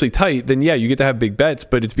ridiculously tight, then yeah, you get to have big bets,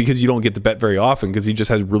 but it's because you don't get to bet very often because he just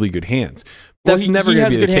has really good hands. That's never going to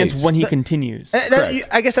be the case. He has good hands when he continues.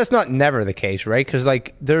 I guess that's not never the case, right? Because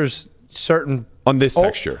like there's certain on this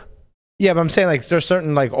texture. Yeah, but I'm saying like there's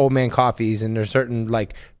certain like old man coffees and there's certain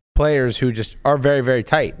like players who just are very, very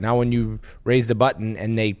tight. Now when you raise the button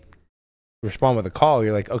and they respond with a call,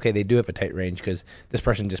 you're like, okay, they do have a tight range because this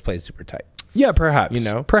person just plays super tight. Yeah, perhaps.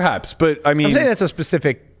 Perhaps. But I mean, I'm saying that's a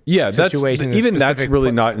specific situation. That's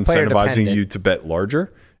really not incentivizing you to bet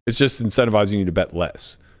larger. It's just incentivizing you to bet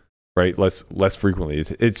less, right? Less frequently.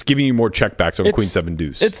 It's giving you more checkbacks on Queen 7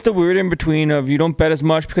 deuce. It's the weird in between of you don't bet as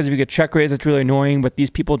much because if you get check raise, it's really annoying. But these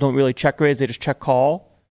people don't really check raise; they just check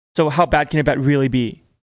call. So how bad can a bet really be?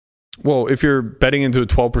 Well, if you're betting into a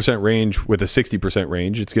 12% range with a 60%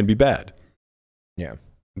 range, it's going to be bad. Yeah,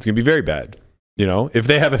 it's going to be very bad. If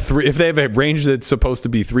they have a range that's supposed to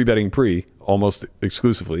be 3-betting pre almost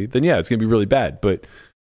exclusively, then yeah, it's going to be really bad. But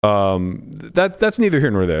that's neither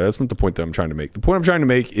here nor there. That's not the point that I'm trying to make. The point I'm trying to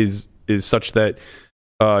make is such that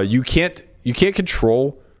you can't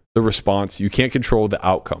control the response. You can't control the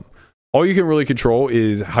outcome. All you can really control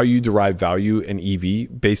is how you derive value and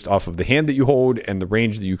EV based off of the hand that you hold and the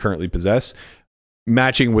range that you currently possess,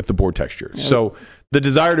 matching with the board texture. Yeah. So the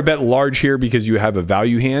desire to bet large here because you have a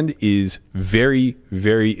value hand is very,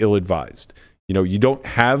 very ill-advised. You don't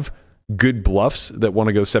have good bluffs that want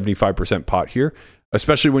to go 75% pot here,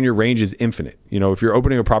 especially when your range is infinite. If you're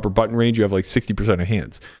opening a proper button range, you have like 60% of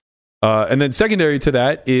hands. And then secondary to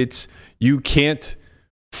that, it's you can't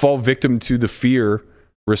fall victim to the fear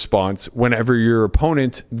response whenever your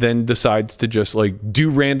opponent then decides to just like do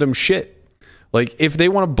random shit. Like if they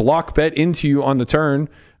want to block bet into you on the turn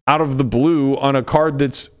out of the blue on a card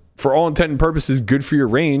that's for all intent and purposes good for your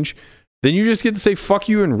range, then you just get to say fuck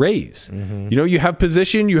you and raise. Mm-hmm. You have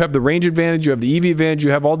position, you have the range advantage, you have the EV advantage,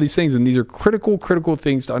 you have all these things, and these are critical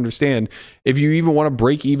things to understand if you even want to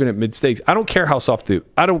break even at mid stakes. I don't care how soft the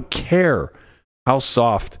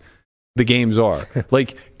games are.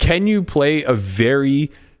 Like, can you play a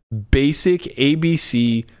very basic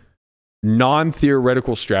ABC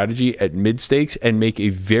non-theoretical strategy at mid stakes and make a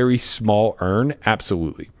very small earn?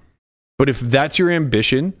 Absolutely. But if that's your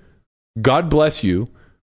ambition, God bless you,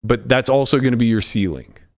 but that's also going to be your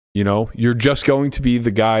ceiling. You're just going to be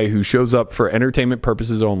the guy who shows up for entertainment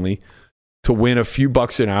purposes only to win a few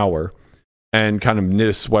bucks an hour and kind of knit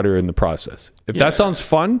a sweater in the process. If that sounds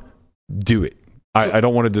fun, do it. I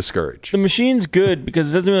don't want to discourage. The machine's good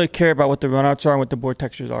because it doesn't really care about what the runouts are and what the board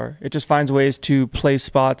textures are. It just finds ways to play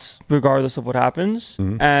spots regardless of what happens.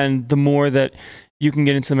 Mm-hmm. And the more that you can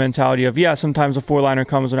get into the mentality of, sometimes a 4-liner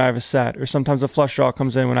comes when I have a set, or sometimes a flush draw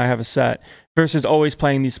comes in when I have a set, versus always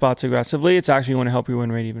playing these spots aggressively, it's actually going to help your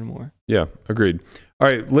win rate even more. Yeah, agreed. All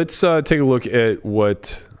right, let's take a look at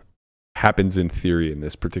what happens in theory in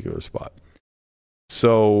this particular spot.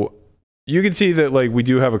 So you can see that like we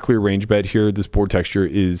do have a clear range bet here. This board texture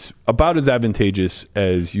is about as advantageous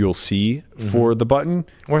as you'll see for the button.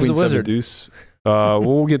 Where's Queen the wizard? 7 deuce.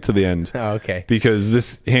 We'll get to the end. Oh, okay. Because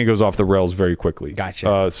this hand goes off the rails very quickly.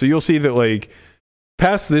 Gotcha. So you'll see that like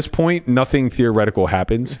past this point, nothing theoretical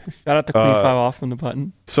happens. Shout out to Queen 5 off from the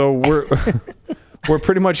button. So we're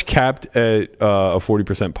pretty much capped at a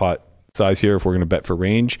 40% pot size here if we're going to bet for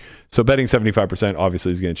range. So betting 75%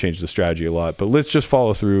 obviously is going to change the strategy a lot. But let's just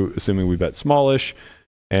follow through, assuming we bet smallish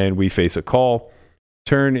and we face a call.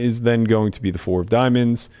 Turn is then going to be the 4 of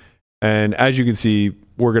diamonds. And as you can see,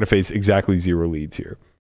 we're going to face exactly 0 leads here.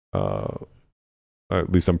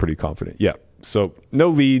 At least I'm pretty confident. Yeah. So no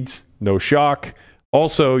leads, no shock.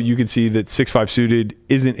 Also, you can see that 6-5 suited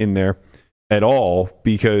isn't in there at all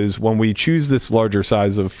because when we choose this larger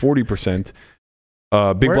size of 40%,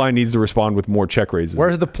 Big Blind needs to respond with more check raises.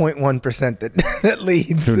 Where's the 0.1% that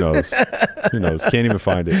leads? Who knows? Can't even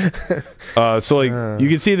find it. You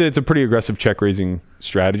can see that it's a pretty aggressive check raising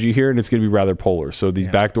strategy here, and it's going to be rather polar. So these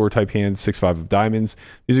backdoor type hands, 6-5 of diamonds,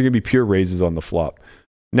 these are going to be pure raises on the flop.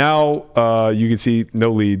 Now you can see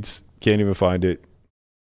no leads, can't even find it.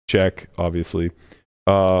 Check, obviously.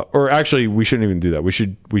 Or actually, we shouldn't even do that. We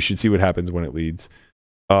should see what happens when it leads.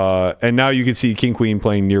 And now you can see King Queen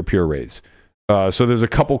playing near pure raise. So there's a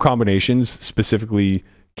couple combinations, specifically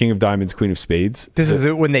King of Diamonds, Queen of Spades. This is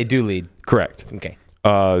it when they do lead. Correct. Okay.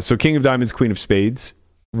 So King of Diamonds, Queen of Spades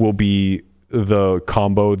will be the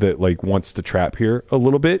combo that like wants to trap here a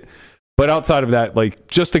little bit. But outside of that, like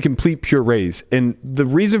just a complete pure raise. And the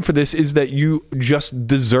reason for this is that you just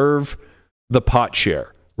deserve the pot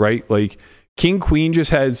share, right? Like king queen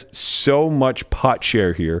just has so much pot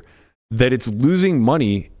share here that it's losing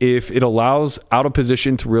money if it allows out of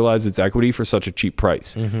position to realize its equity for such a cheap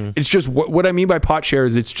price. It's just what I mean by pot share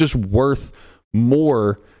is it's just worth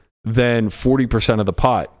more than 40% of the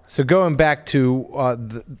pot. So going back to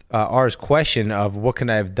R's question of what can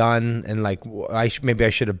I have done, and like maybe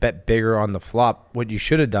I should have bet bigger on the flop. What you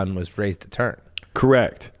should have done was raise the turn.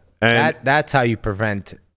 Correct. And that's how you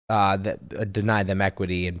prevent deny them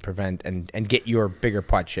equity and prevent and get your bigger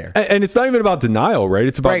pot share. And it's not even about denial, right?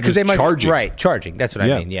 It's about just charging. Charging. That's what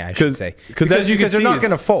I mean. Yeah, I should say. Because as you can see, they're not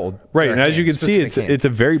going to fold. Right, and as you can see, it's a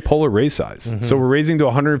very polar raise size. So we're raising to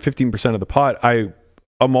 115% of the pot.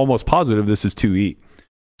 I'm almost positive this is 2E.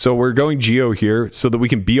 So we're going geo here so that we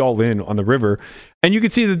can be all in on the river. And you can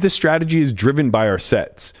see that this strategy is driven by our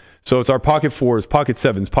sets. So it's our pocket fours, pocket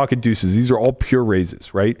sevens, pocket deuces. These are all pure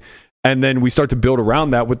raises, right? And then we start to build around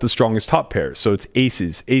that with the strongest top pairs. So it's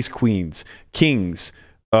aces, ace queens, kings,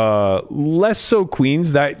 less so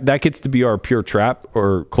queens. That gets to be our pure trap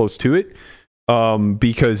or close to it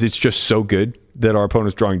because it's just so good that our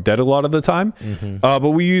opponent's drawing dead a lot of the time.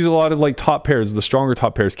 But we use a lot of like top pairs, the stronger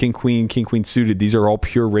top pairs, king queen suited. These are all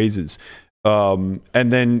pure raises. And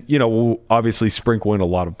then, we'll obviously sprinkle in a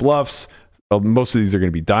lot of bluffs. Most of these are going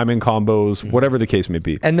to be diamond combos, whatever the case may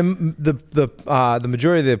be. And the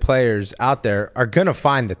majority of the players out there are going to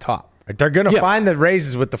find the top. Right? They're going to find the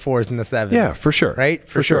raises with the fours and the sevens. Yeah, for sure. Right?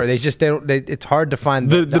 For sure. They just it's hard to find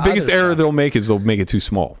the biggest error they'll make is they'll make it too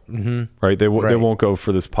small. Right? They won't go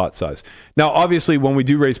for this pot size. Now, obviously, when we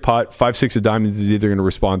do raise pot, 5-6 of diamonds is either going to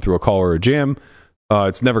respond through a call or a jam.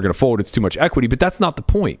 It's never going to fold. It's too much equity, but that's not the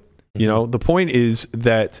point. The point is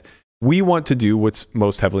that we want to do what's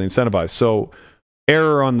most heavily incentivized. So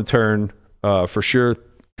error on the turn, for sure,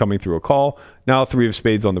 coming through a call. Now 3 of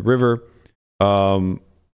spades on the river.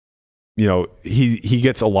 He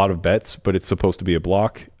gets a lot of bets, but it's supposed to be a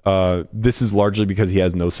block. This is largely because he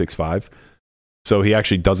has no 6-5. So he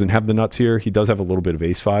actually doesn't have the nuts here. He does have a little bit of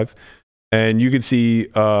ace-5. And you can see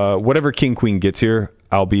whatever king-queen gets here,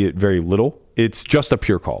 albeit very little, it's just a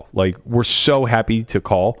pure call. Like, we're so happy to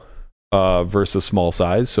call versus small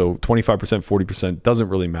size. So 25%, 40% doesn't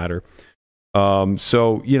really matter.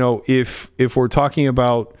 So, if we're talking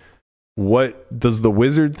about what does the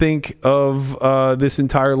wizard think of this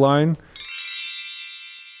entire line?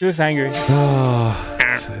 He looks angry.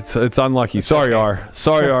 It's unlucky. Sorry,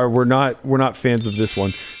 R. We're not fans of this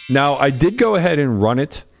one. Now, I did go ahead and run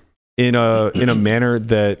it in a manner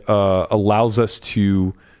that allows us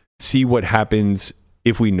to see what happens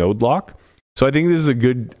if we node lock. So I think this is a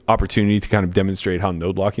good opportunity to kind of demonstrate how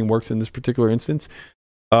node locking works in this particular instance.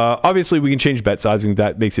 Obviously, we can change bet sizing.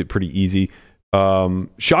 That makes it pretty easy.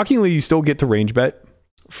 Shockingly, you still get to range bet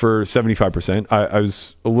for 75%. I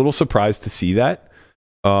was a little surprised to see that.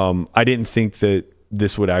 I didn't think that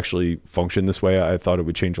this would actually function this way. I thought it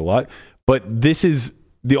would change a lot. But this is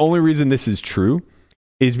the only reason this is true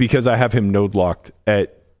is because I have him node locked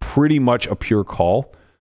at pretty much a pure call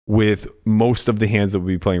with most of the hands that we'll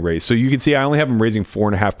be playing raise. So you can see I only have him raising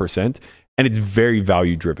 4.5%, and it's very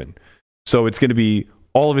value driven. So it's going to be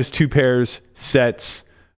all of his 2 pairs, sets,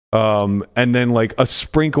 and then like a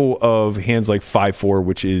sprinkle of hands like 5-4,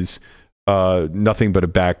 which is nothing but a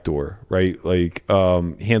backdoor, right? Like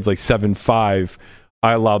hands like 7-5,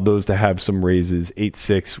 I allowed those to have some raises,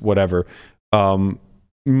 8-6, whatever.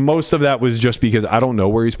 Most of that was just because I don't know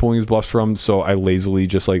where he's pulling his bluffs from, so I lazily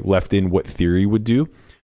just like left in what theory would do.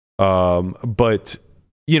 But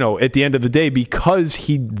at the end of the day, because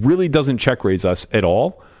he really doesn't check raise us at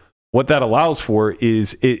all, what that allows for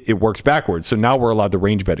is it works backwards. So now we're allowed to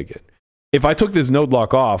range bet again. If I took this node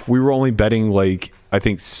lock off, we were only betting like, I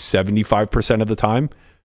think 75% of the time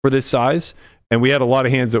for this size. And we had a lot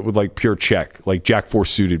of hands that would like pure check, like Jack 4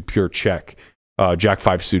 suited, pure check, Jack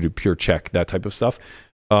 5 suited, pure check, that type of stuff.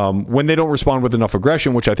 When they don't respond with enough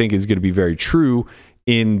aggression, which I think is going to be very true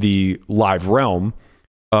in the live realm,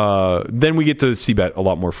 then we get to c-bet a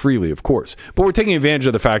lot more freely, of course. But we're taking advantage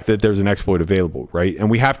of the fact that there's an exploit available, right? And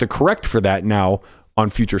we have to correct for that now on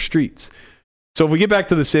future streets. So if we get back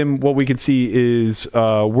to the sim, what we can see is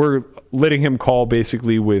we're letting him call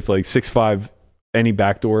basically with like 6-5 any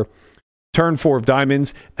backdoor, turn 4 of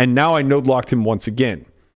diamonds, and now I node locked him once again.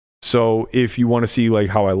 So if you want to see like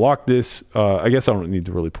how I locked this, I guess I don't need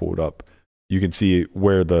to really pull it up. You can see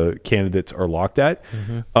where the candidates are locked at.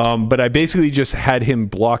 But I basically just had him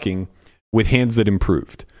blocking with hands that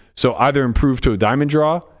improved. So either improved to a diamond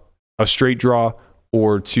draw, a straight draw,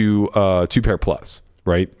 or to 2 pair plus,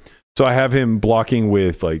 right? So I have him blocking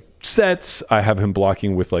with like sets. I have him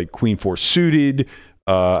blocking with like queen 4 suited.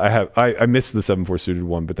 I missed the 7-4 suited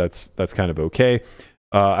one, but that's kind of okay.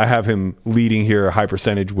 I have him leading here a high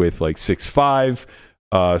percentage with like 6-5.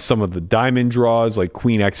 Some of the diamond draws, like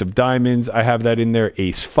queen X of diamonds, I have that in there.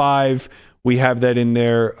 Ace 5, we have that in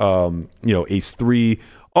there. Ace 3,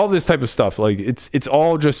 all this type of stuff. Like it's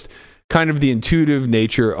all just kind of the intuitive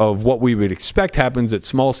nature of what we would expect happens at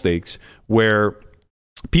small stakes, where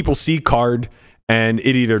people see card and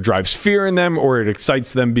it either drives fear in them or it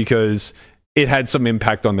excites them because it had some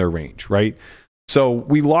impact on their range, right? So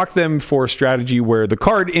we locked them for a strategy where the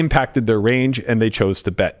card impacted their range and they chose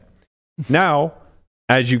to bet. Now,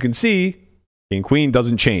 as you can see, King Queen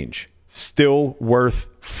doesn't change. Still worth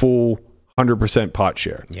full 100% pot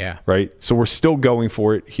share. Yeah. Right? So we're still going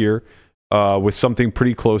for it here with something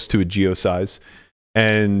pretty close to a geo size.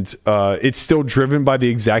 And it's still driven by the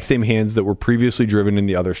exact same hands that were previously driven in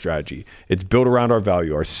the other strategy. It's built around our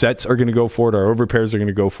value. Our sets are going to go for it. Our overpairs are going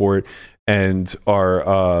to go for it. And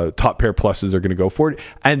our top pair pluses are going to go for it.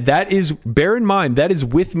 And that is, bear in mind, that is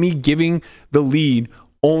with me giving the lead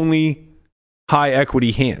only high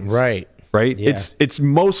equity hands. Right. Yeah. It's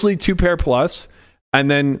mostly 2-pair plus and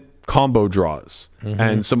then combo draws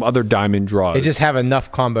and some other diamond draws. They just have enough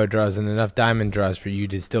combo draws and enough diamond draws for you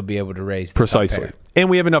to still be able to raise the precisely. top pair. And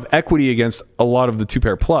we have enough equity against a lot of the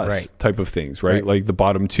 2-pair plus type of things, right? Like the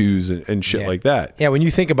bottom twos and shit like that. Yeah, when you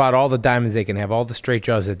think about all the diamonds they can have, all the straight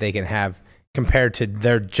draws that they can have compared to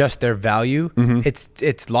their value,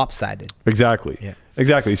 it's lopsided. Exactly. Yeah.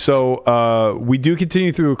 Exactly. So we do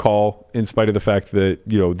continue through a call in spite of the fact that,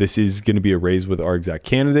 this is going to be a raise with our exact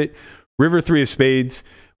candidate. River 3 of spades.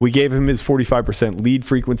 We gave him his 45% lead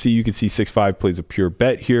frequency. You can see 6-5 plays a pure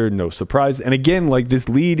bet here. No surprise. And again, like this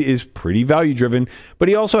lead is pretty value driven, but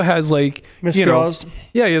he also has like, misdraws.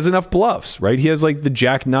 He has enough bluffs, right? He has like the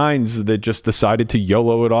jack 9s that just decided to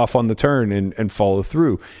YOLO it off on the turn and follow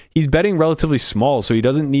through. He's betting relatively small, so he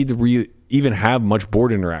doesn't need to even have much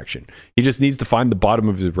board interaction. He just needs to find the bottom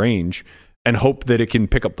of his range and hope that it can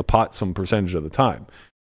pick up the pot some percentage of the time.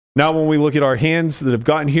 Now, when we look at our hands that have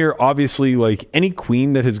gotten here, obviously, like any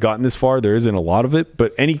queen that has gotten this far, there isn't a lot of it,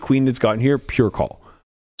 but any queen that's gotten here, pure call.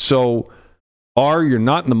 So, you're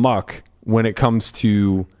not in the muck when it comes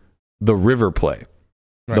to the river play.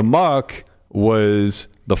 Right. The muck was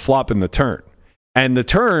the flop and the turn. And the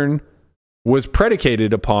turn was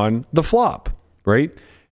predicated upon the flop, right?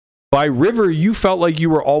 By river, you felt like you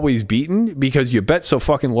were always beaten because you bet so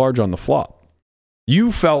fucking large on the flop.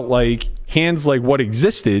 You felt like hands like what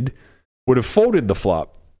existed would have folded the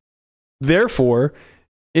flop. Therefore,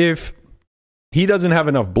 if he doesn't have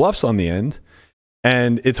enough bluffs on the end,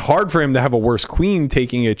 and it's hard for him to have a worse queen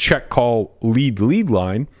taking a check call lead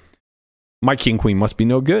line, my king queen must be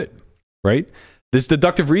no good, right? This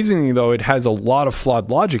deductive reasoning, though, it has a lot of flawed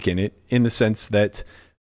logic in it, in the sense that,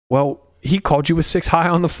 well, he called you a 6 high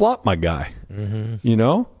on the flop, my guy.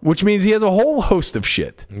 Which means he has a whole host of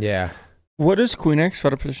shit. Yeah. What does Queen X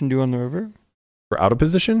out of position do on the river? For out of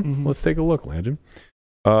position? Let's take a look, Landon.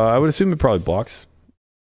 I would assume it probably blocks.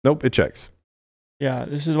 Nope, it checks. Yeah,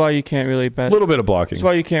 this is why you can't really bet. A little bit of blocking. This is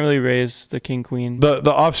why you can't really raise the king queen. The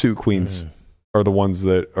offsuit queens are the ones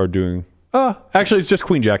that are doing... actually, it's just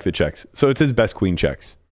queen jack that checks. So it's his best queen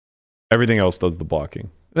checks. Everything else does the blocking.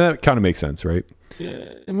 That kind of makes sense, right?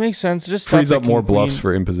 Yeah, it makes sense. Just frees up more bluffs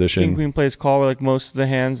for imposition. King queen plays call where like most of the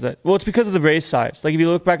hands that... Well, it's because of the raise size. Like if you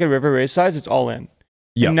look back at river raise size, it's all in.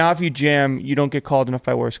 Yeah. And now if you jam, you don't get called enough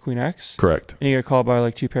by worse queen X. Correct. And you get called by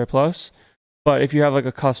like 2-pair plus. But if you have like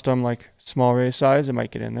a custom like small raise size, it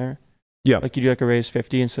might get in there. Yeah. Like you do like a raise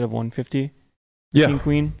 50 instead of 150. Yeah. King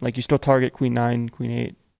queen. Like you still target queen 9, queen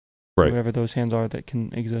 8. Right. Whatever those hands are that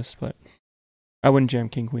can exist, but... I wouldn't jam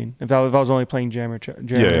king queen if I was only playing jam or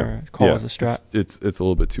call as a strat. It's a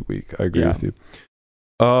little bit too weak. I agree with you.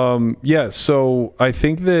 So I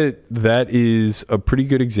think that is a pretty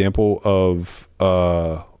good example of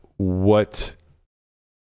what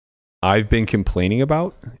I've been complaining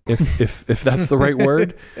about, if that's the right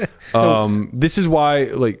word. This is why,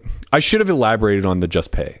 like, I should have elaborated on the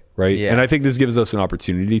just pay, right? Yeah. And I think this gives us an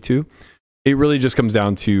opportunity to. It really just comes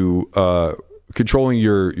down to controlling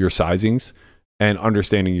your sizings and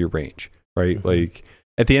understanding your range, right? Like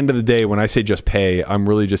at the end of the day, when I say just pay, I'm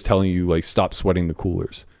really just telling you, like, stop sweating the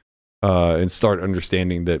coolers and start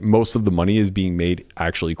understanding that most of the money is being made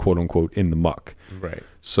actually, quote unquote, in the muck. Right.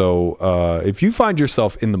 So if you find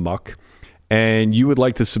yourself in the muck and you would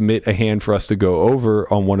like to submit a hand for us to go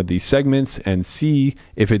over on one of these segments and see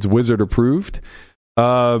if it's wizard approved,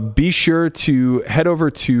 be sure to head over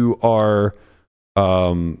to our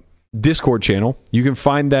Discord channel. You can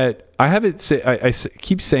find that. I have it. I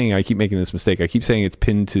keep making this mistake. I keep saying it's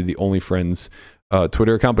pinned to the Only Friends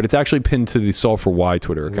Twitter account, but it's actually pinned to the Solve for Why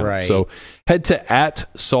Twitter account. Right. So head to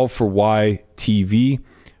 @SolveForWhyTV.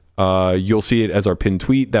 You'll see it as our pinned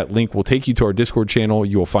tweet. That link will take you to our Discord channel.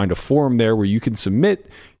 You will find a forum there where you can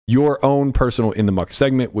submit your own personal In the Muck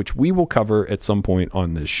segment, which we will cover at some point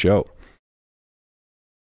on this show.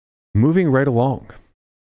 Moving right along,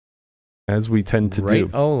 as we tend to do.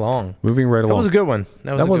 Moving right along. That was a good one.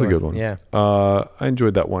 That was a good one. Yeah. I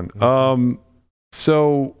enjoyed that one.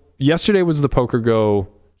 So yesterday was the Poker Go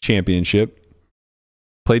Championship.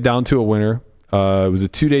 Played down to a winner. It was a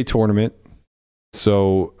 2-day tournament.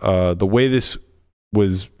 So the way this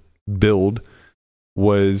was billed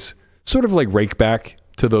was sort of like rake back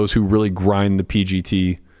to those who really grind the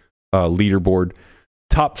PGT leaderboard.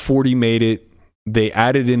 Top 40 made it. They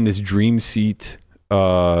added in this Dream Seat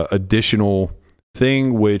additional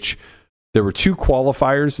thing, which there were 2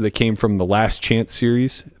 qualifiers that came from the Last Chance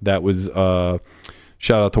series. That was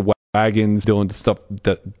shout out to Wagons, Dylan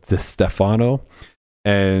DeStefano,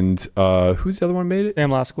 and who's the other one made it? Sam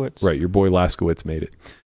Laskowitz. Right, your boy Laskowitz made it.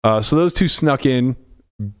 So those 2 snuck in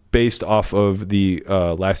based off of the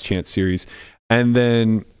Last Chance series. And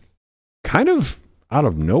then kind of out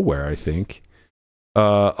of nowhere, I think,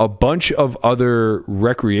 a bunch of other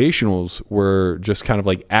recreationals were just kind of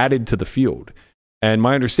like added to the field. And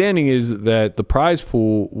my understanding is that the prize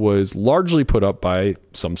pool was largely put up by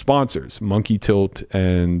some sponsors, Monkey Tilt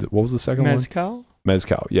and what was the second one?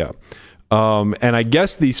 Mezcal, yeah. And I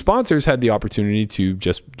guess the sponsors had the opportunity to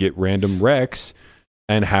just get random recs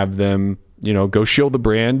and have them, go shill the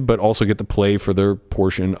brand, but also get to play for their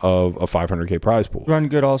portion of a 500K prize pool. Run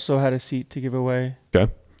Good also had a seat to give away. Okay.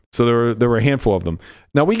 So there were a handful of them.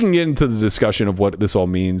 Now we can get into the discussion of what this all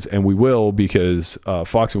means, and we will, because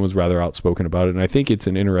Foxen was rather outspoken about it, and I think it's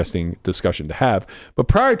an interesting discussion to have. But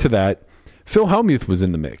prior to that, Phil Hellmuth was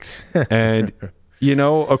in the mix. And,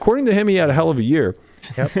 according to him, he had a hell of a year.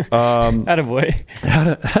 Yep. Attaboy.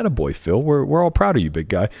 Attaboy, Phil. We're all proud of you, big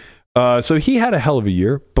guy. So he had a hell of a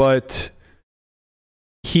year, but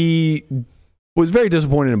he was very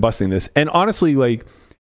disappointed in busting this. And honestly,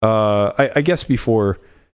 I guess before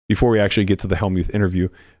we actually get to the Hellmuth interview,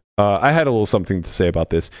 I had a little something to say about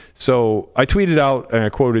this. So I tweeted out and I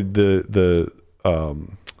quoted the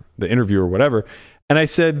interview or whatever, and I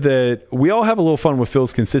said that we all have a little fun with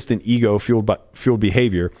Phil's consistent ego fueled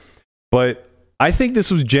behavior, but I think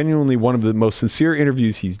this was genuinely one of the most sincere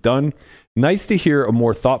interviews he's done. Nice to hear a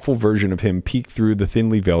more thoughtful version of him peek through the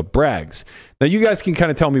thinly veiled brags. Now, you guys can kind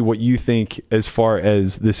of tell me what you think as far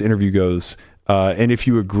as this interview goes, and if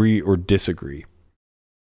you agree or disagree.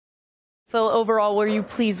 Phil, overall, were you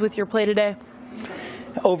pleased with your play today?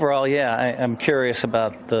 Overall, yeah. I'm curious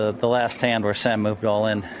about the last hand where Sam moved all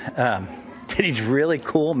in. Did he really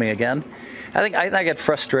cool me again? I get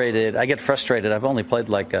frustrated. I've only played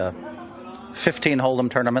 15 Hold'em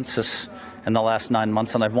tournaments in the last 9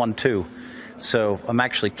 months, and I've won 2. So I'm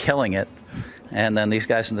actually killing it. And then these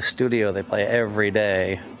guys in the studio, they play every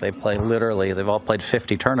day. They play literally. They've all played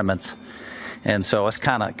 50 tournaments. And so it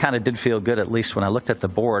kind of did feel good, at least when I looked at the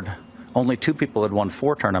board. Only 2 people had won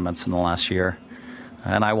 4 tournaments in the last year,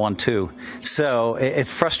 and I won 2. So it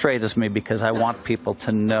frustrates me because I want people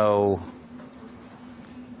to know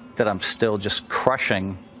that I'm still just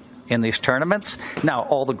crushing in these tournaments. Now,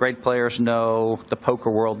 all the great players know, the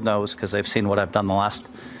poker world knows, because they've seen what I've done the last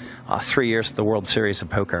 3 years at the World Series of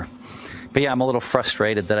Poker. But yeah, I'm a little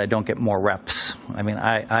frustrated that I don't get more reps. I mean,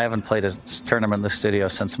 I haven't played a tournament in the studio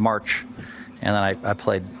since March, and then I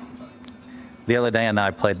played the other day, and now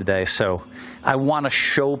I played today. So I want to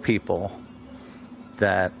show people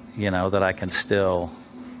that, that I can still,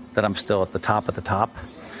 that I'm still at the top of the top.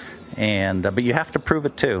 And, but you have to prove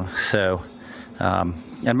it too. So,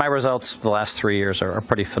 and my results the last 3 years are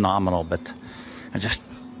pretty phenomenal, but I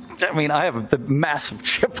have the massive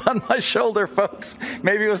chip on my shoulder, folks.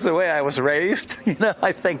 Maybe it was the way I was raised.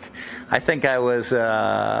 I think I was,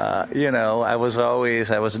 I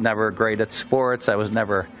was never great at sports. I was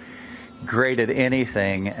never great at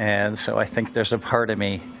anything, and so I think there's a part of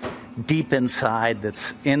me deep inside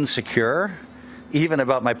that's insecure, even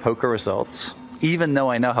about my poker results, even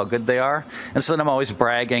though I know how good they are, and so then I'm always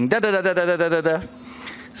bragging, da da da da da da da da.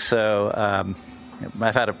 So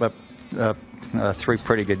I've had 3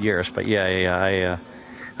 pretty good years, but I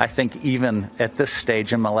think even at this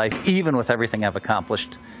stage in my life, even with everything I've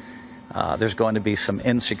accomplished, there's going to be some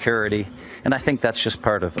insecurity, and I think that's just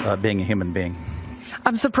part of being a human being.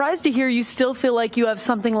 I'm surprised to hear you still feel like you have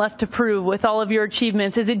something left to prove with all of your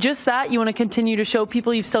achievements. Is it just that you want to continue to show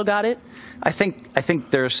people you've still got it? I think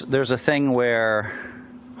there's a thing where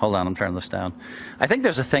hold on, I'm turning this down. I think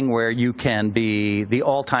there's a thing where you can be the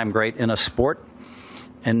all-time great in a sport,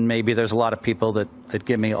 and maybe there's a lot of people that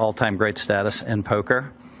give me all-time great status in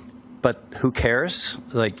poker, but who cares?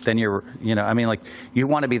 Like, then you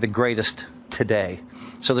want to be the greatest today.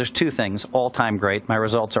 So there's two things: all-time great. My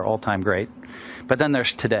results are all-time great, but then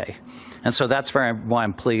there's today. And so that's why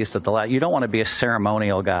I'm pleased at you don't want to be a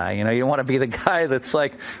ceremonial guy. You don't want to be the guy that's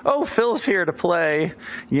like, oh, Phil's here to play.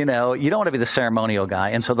 You don't want to be the ceremonial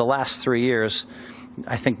guy. And so the last 3 years,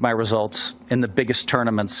 I think my results in the biggest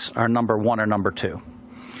tournaments are number 1 or number 2.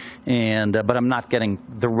 And but I'm not getting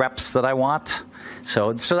the reps that I want.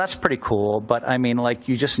 So that's pretty cool. But I mean, like,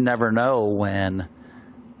 you just never know when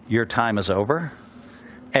your time is over.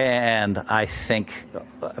 And I think,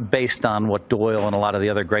 based on what Doyle and a lot of the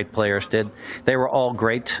other great players did, they were all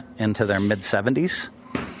great into their mid-70s.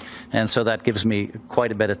 And so that gives me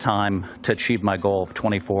quite a bit of time to achieve my goal of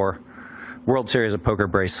 24 World Series of Poker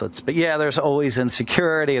bracelets. But yeah, there's always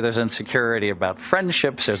insecurity. There's insecurity about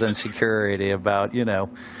friendships. There's insecurity about,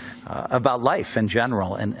 about life in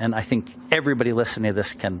general. And I think everybody listening to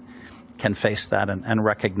this can face that and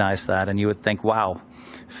recognize that. And you would think, wow,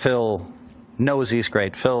 Phil knows he's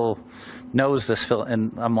great. Phil knows this. Phil,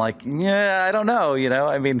 and I'm like, yeah, I don't know.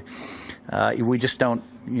 I mean, we just don't.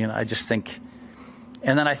 I just think,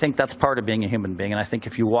 and then I think that's part of being a human being. And I think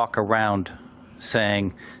if you walk around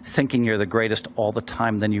thinking you're the greatest all the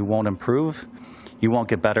time, then you won't improve, you won't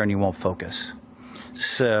get better, and you won't focus.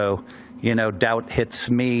 So, doubt hits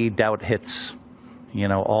me. Doubt hits,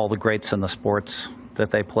 all the greats in the sports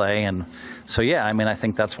that they play. And so, yeah, I mean, I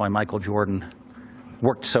think that's why Michael Jordan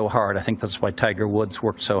worked so hard. I think that's why Tiger Woods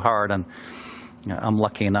worked so hard, and I'm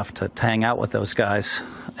lucky enough to hang out with those guys.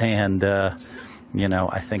 And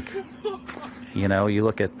I think you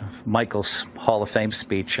look at Michael's Hall of Fame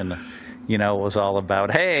speech, and it was all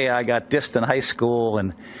about, hey, I got dissed in high school,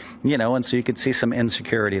 and and so you could see some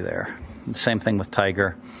insecurity there. The same thing with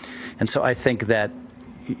Tiger. And so I think that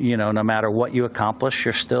no matter what you accomplish,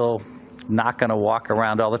 you're still not going to walk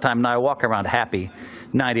around all the time. Now, I walk around happy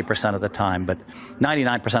 90% of the time, but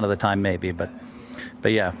 99% of the time maybe. But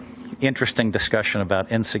yeah, interesting discussion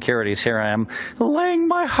about insecurities. Here I am laying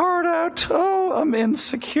my heart out. Oh, I'm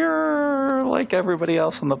insecure like everybody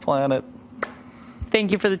else on the planet.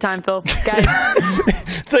 Thank you for the time, Phil. Guys.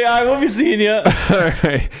 It's like, I will be seeing you. All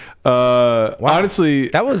right. Wow. Honestly,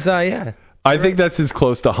 that was, yeah. I think that's as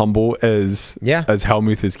close to humble as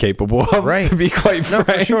Helmuth is capable of, to be quite frank.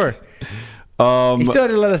 No, for sure. He still had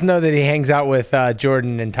to let us know that he hangs out with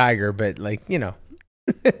Jordan and Tiger, but it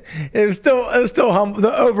was still humble.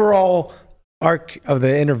 The overall arc of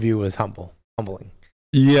the interview was humbling.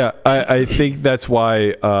 Yeah, I think that's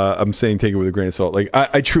why I'm saying take it with a grain of salt. Like,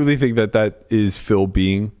 I truly think that is Phil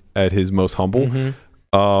being at his most humble. Mm-hmm.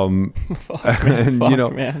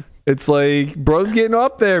 Man. It's like, bro's getting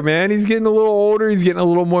up there, man. He's getting a little older. He's getting a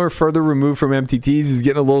little more further removed from MTTs. He's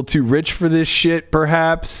getting a little too rich for this shit,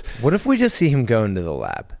 perhaps. What if we just see him go into the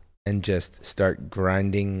lab and just start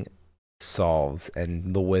grinding solves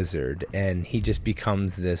and the wizard, and he just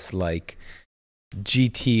becomes this like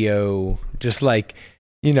GTO, just like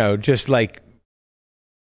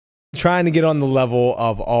trying to get on the level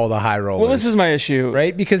of all the high rollers. Well, this is my issue,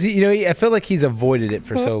 right? Because I feel like he's avoided it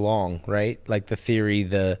for so long, right? Like the theory,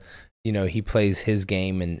 he plays his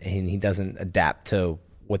game and he doesn't adapt to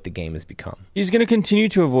what the game has become. He's going to continue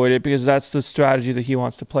to avoid it because that's the strategy that he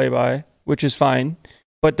wants to play by, which is fine.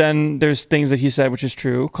 But then there's things that he said, which is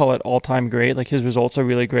true. Call it all-time great. Like, his results are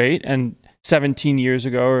really great. And 17 years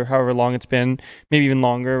ago, or however long it's been, maybe even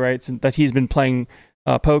longer, right? Since that he's been playing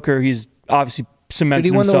poker, he's obviously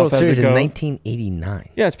cemented himself as a go. He won the World Series in 1989.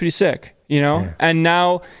 Yeah, it's pretty sick, Yeah. And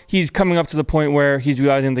now he's coming up to the point where he's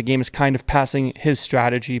realizing the game is kind of passing his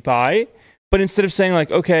strategy by. But instead of saying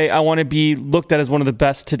like, okay, I want to be looked at as one of the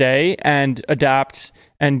best today and adapt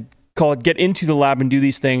and get into the lab and do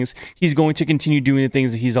these things, he's going to continue doing the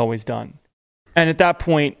things that he's always done. And at that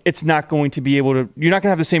point, it's not going to be able to, you're not going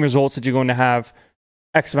to have the same results that you're going to have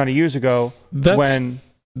X amount of years ago.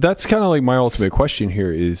 That's kind of like my ultimate question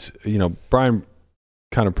here is, Brian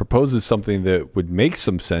kind of proposes something that would make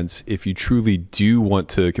some sense if you truly do want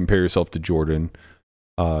to compare yourself to Jordan,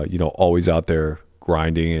 always out there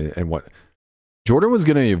grinding and what. Jordan was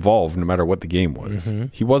going to evolve no matter what the game was. Mm-hmm.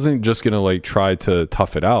 He wasn't just going to try to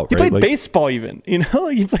tough it out. He played baseball even, he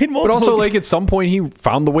played multiple. But also at some point he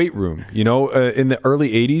found the weight room, in the early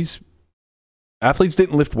 80s, athletes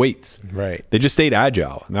didn't lift weights. Right. They just stayed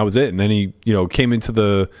agile and that was it. And then he, came into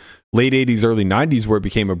the late 80s, early 90s where it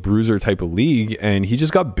became a bruiser type of league and he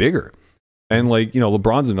just got bigger. And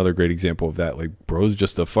LeBron's another great example of that. Bro's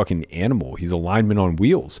just a fucking animal. He's a lineman on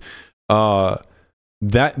wheels.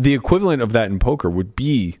 that the equivalent of that in poker would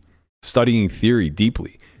be studying theory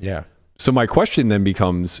deeply. Yeah. So my question then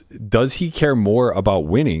becomes, does he care more about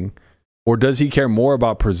winning, or does he care more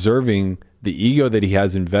about preserving the ego that he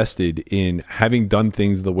has invested in having done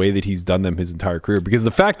things the way that he's done them his entire career? Because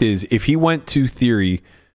the fact is, if he went to theory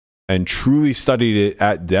and truly studied it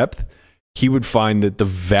at depth, he would find that the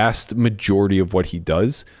vast majority of what he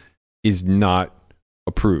does is not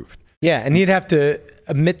approved. Yeah, and he'd have to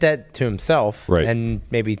admit that to himself, right, and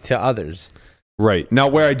maybe to others. Right. Now,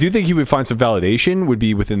 where I do think he would find some validation would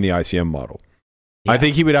be within the ICM model. Yeah. I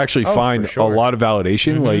think he would actually find a lot of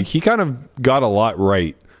validation. Mm-hmm. Like, he kind of got a lot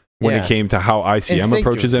right when it came to how ICM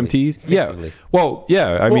approaches MTs. Yeah. Well,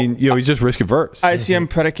 I mean, he's just risk averse. ICM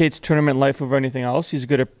predicates tournament life over anything else. He's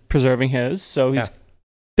good at preserving his. So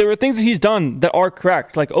there are things that he's done that are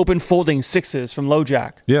correct, like open folding sixes from low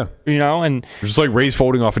jack. Yeah. And just like raise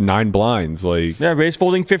folding off of 9 blinds. Raise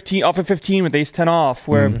folding 15 off of 15 with ace 10 off,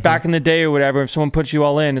 where back in the day or whatever, if someone puts you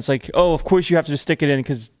all in, it's like, oh, of course you have to just stick it in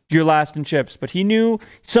because you're last in chips. But he knew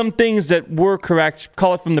some things that were correct,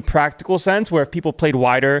 call it from the practical sense, where if people played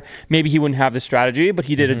wider, maybe he wouldn't have the strategy, but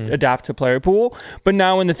he did adapt to player pool. But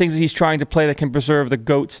now in the things that he's trying to play that can preserve the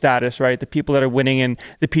GOAT status, right? The people that are winning in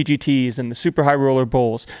the PGTs and the super high roller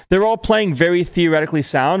bowls, they're all playing very theoretically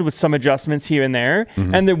sound with some adjustments here and there.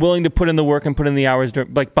 And they're willing to put in the work and put in the hours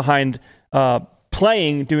behind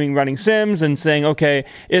playing, running sims and saying, okay,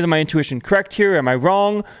 is my intuition correct here? Am I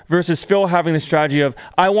wrong? Versus Phil having the strategy of,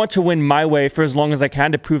 I want to win my way for as long as I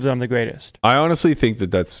can to prove that I'm the greatest. I honestly think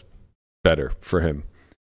that that's better for him,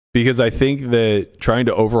 because I think that trying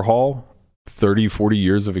to overhaul 30, 40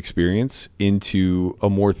 years of experience into a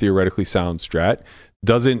more theoretically sound strat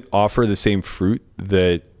doesn't offer the same fruit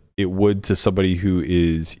that it would to somebody who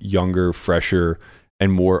is younger, fresher,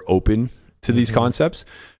 and more open to these concepts.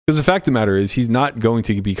 Because the fact of the matter is, he's not going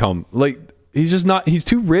to become he's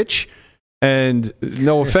too rich, and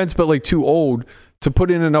no offense, but too old to put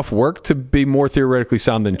in enough work to be more theoretically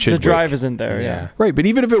sound than Chidwick. The drive isn't there. Yeah. Right. But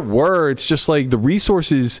even if it were, it's just the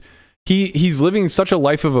resources, he's living such a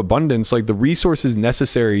life of abundance, the resources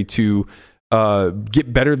necessary to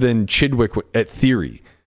get better than Chidwick at theory.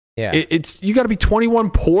 Yeah, you got to be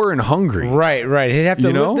 21, poor and hungry. Right. He'd have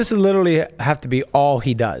to. This is literally have to be all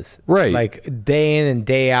he does. Right, day in and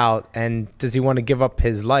day out. And does he want to give up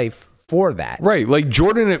his life for that? Right,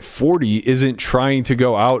 Jordan at 40 isn't trying to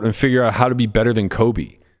go out and figure out how to be better than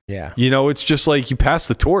Kobe. Yeah, it's just you pass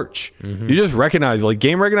the torch. You just recognize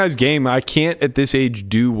game recognized game. I can't at this age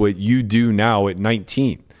do what you do now at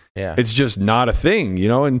 19. Yeah, it's just not a thing.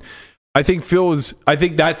 And I think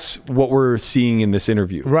that's what we're seeing in this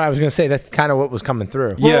interview. Right, I was going to say that's kind of what was coming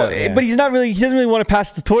through. Yeah, but he doesn't really want to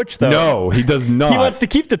pass the torch, though. No, he does not. He wants to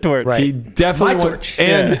keep the torch. Right. He definitely wants,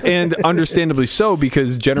 and understandably so,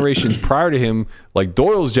 because generations prior to him, like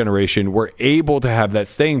Doyle's generation, were able to have that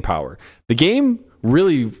staying power. The game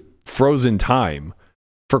really froze in time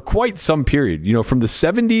for quite some period. From the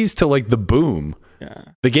 70s to the boom. Yeah.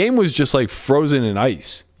 The game was just frozen in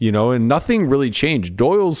ice, and nothing really changed.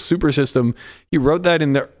 Doyle's super system, he wrote that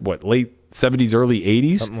in the late 70s, early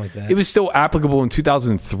 80s. Something like that. It was still applicable in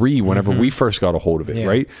 2003 whenever we first got a hold of it,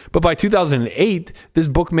 right? But by 2008, this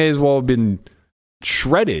book may as well have been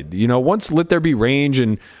shredded. Once Let There Be Range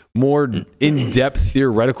and more in-depth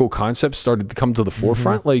theoretical concepts started to come to the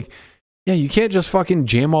forefront, you can't just fucking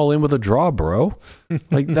jam all in with a draw, bro.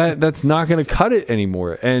 That's not going to cut it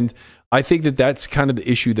anymore. And I think that that's kind of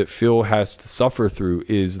the issue that Phil has to suffer through,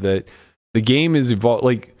 is that the game is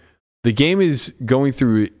the game is going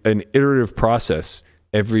through an iterative process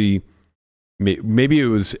maybe it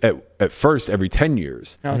was at first every 10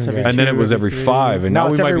 years, and then it was every 5, and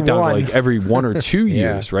now we might be down to every 1 or 2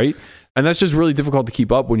 years, right? And that's just really difficult to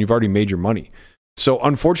keep up when you've already made your money. So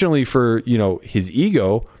unfortunately for his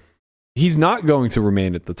ego, he's not going to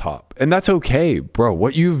remain at the top, and that's okay, bro.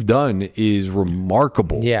 What you've done is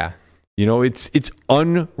remarkable. Yeah. It's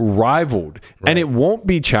unrivaled, and it won't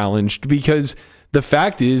be challenged, because the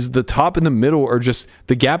fact is the top and the middle are just,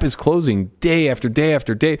 the gap is closing day after day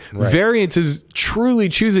after day. Right. Variance is truly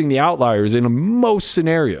choosing the outliers in most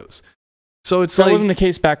scenarios. So it's that wasn't the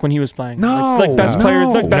case back when he was playing. No, best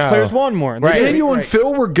players won more. Right. Daniel and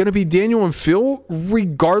Phil were going to be Daniel and Phil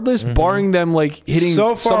regardless, barring them hitting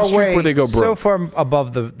some streak where they go broke. So far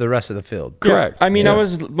above the rest of the field. Correct. Yeah. I mean, I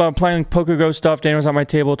was playing Poker Go stuff. Daniel was on my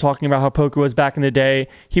table talking about how poker was back in the day.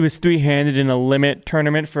 He was 3-handed in a limit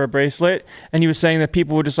tournament for a bracelet, and he was saying that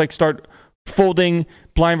people would just start folding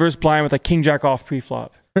blind versus blind with king jack off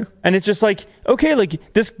pre-flop. And it's just okay,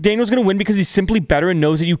 this Daniel's going to win because he's simply better and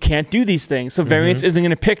knows that you can't do these things. So variance isn't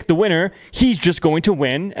going to pick the winner. He's just going to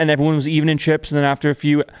win. And everyone was even in chips. And then after a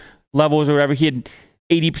few levels or whatever, he had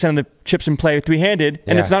 80% of the chips in play are three-handed,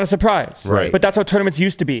 and it's not a surprise. Right. But that's how tournaments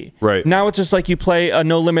used to be. Right. Now it's just like you play a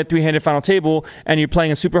no-limit three-handed final table, and you're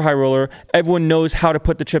playing a super high roller. Everyone knows how to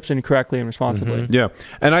put the chips in correctly and responsibly. Yeah,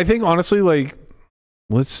 and I think honestly, like,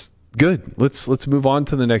 let's move on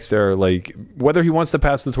to the next era. Like, whether he wants to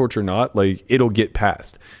pass the torch or not, like, it'll get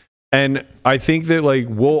passed. And I think that, like,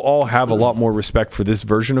 we'll all have a lot more respect for this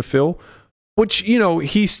version of Phil, which, you know,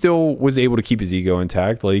 he still was able to keep his ego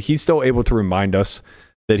intact. Like, he's still able to remind us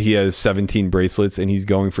that he has 17 bracelets and he's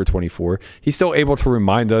going for 24. He's still able to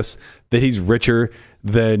remind us that he's richer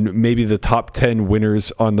than maybe the top 10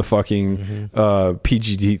 winners on the fucking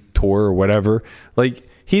PGT tour or whatever. Like,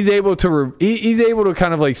 he's able to he's able to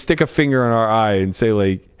kind of like stick a finger in our eye and say,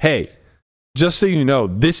 like, hey, just so you know,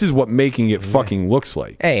 this is what making it fucking looks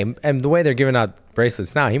like. Hey, and the way they're giving out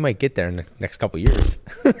bracelets now, he might get there in the next couple of years.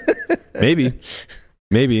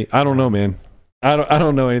 Maybe. I don't know, man. I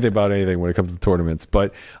don't know anything about anything when it comes to tournaments,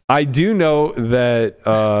 but I do know that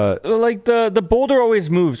like the boulder always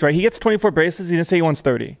moves, right? He gets 24 bracelets. He didn't say he wants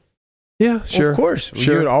 30. Yeah, sure. Well, of course.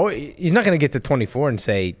 Sure. He's not going to get to 24 and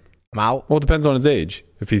say, I'm out. Well, it depends on his age.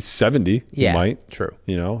 If he's 70, he might. True.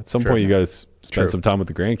 You know, at some point you guys spend some time with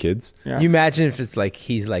the grandkids. Yeah. You imagine if it's like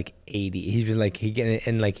he's like 80. He's been like he getting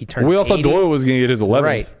and like he turns. We all thought 80. Doyle was going to get his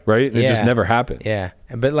 11th, right? And it just never happened. Yeah,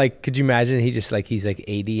 but like, could you imagine he's like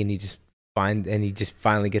 80 and he just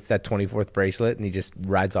finally gets that 24th bracelet and he just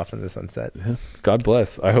rides off in the sunset. Yeah. God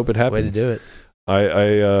bless. I hope it happens. Way to do it.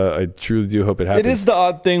 I truly do hope it happens. It is the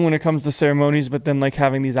odd thing when it comes to ceremonies, but then like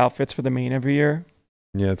having these outfits for the main every year.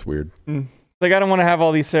 Yeah, it's weird. Like, I don't want to have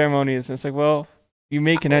all these ceremonies. It's like, well, you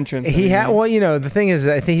make an entrance. Well, you know, the thing is,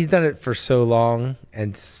 I think he's done it for so long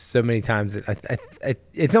and so many times that I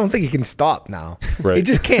don't think he can stop now. Right. He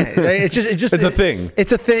just can't. Right? It's a thing.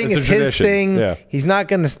 It's a thing. It's his thing. Yeah. He's not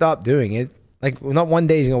going to stop doing it. Like, not one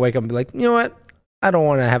day he's going to wake up and be like, you know what? I don't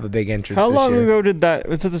want to have a big entrance. How long ago did that?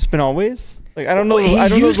 Was it been always? Like, I don't know. I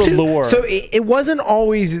don't know the lore. So it wasn't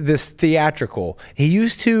always this theatrical. He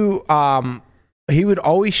used to. He would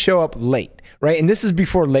always show up late. Right, and this is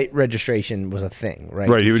before late registration was a thing, right?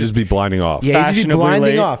 Right, he would just be blinding off. Yeah, he'd be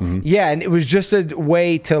blinding off. Mm-hmm. Yeah, and it was just a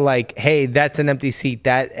way to like, hey, that's an empty seat,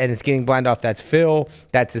 and it's getting blind off. That's Phil.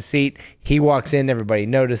 That's a seat. He walks in, everybody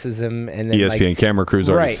notices him, and then ESPN camera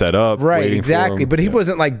crews already set up. Right, exactly. But he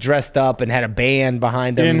wasn't like dressed up and had a band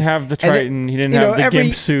behind him. He didn't have the Triton. He didn't have the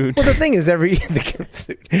gimp suit. Well, the thing is, every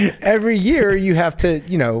year you have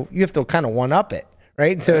to, kind of one up it,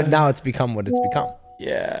 right? So now it's become what it's become.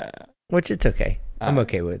 Yeah. Which it's okay. I'm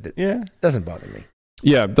okay with it. Yeah. Doesn't bother me.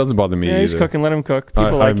 Yeah, it doesn't bother me either. He's cooking. Let him cook.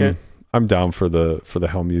 People like it. I'm down for the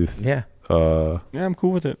Helmuth. Yeah. Yeah, I'm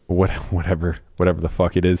cool with it. Whatever the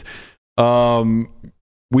fuck it is.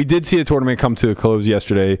 We did see a tournament come to a close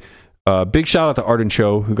yesterday. Big shout out to Arden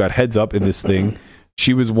Cho, who got heads up in this thing.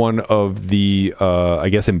 She was one of the, I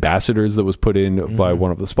guess, ambassadors that was put in by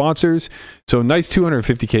one of the sponsors. So nice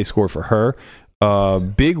 250K score for her.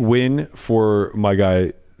 Big win for my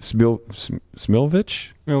guy, Smilkovich.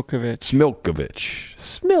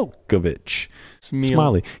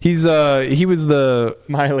 Smiley. He was the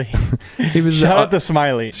Smiley. He was shout out to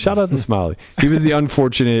Smiley. Shout out to Smiley. He was the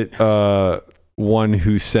unfortunate one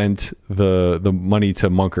who sent the money to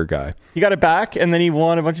Munker guy. He got it back and then he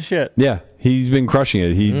won a bunch of shit. Yeah, he's been crushing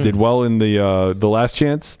it. He did well in the last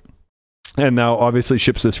chance, and now obviously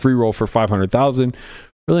ships this free roll for 500,000.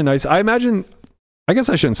 Really nice. I imagine. I guess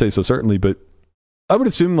I shouldn't say so certainly, but I would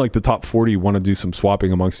assume like the top 40 want to do some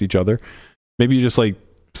swapping amongst each other. Maybe you just like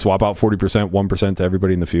swap out 40%, 1% to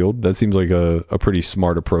everybody in the field. That seems like a pretty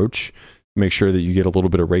smart approach. Make sure that you get a little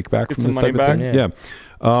bit of rake back from this type of thing. Yeah.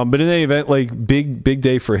 But in any event, like big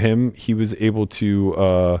day for him. He was able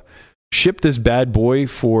to ship this bad boy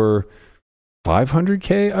for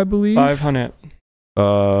 500K, I believe. 500.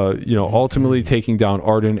 Ultimately taking down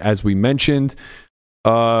Arden, as we mentioned.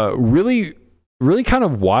 Really kind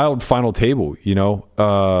of wild final table,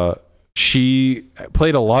 she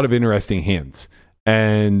played a lot of interesting hands.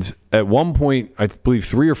 And at one point, I believe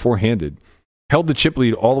 3 or 4 handed, held the chip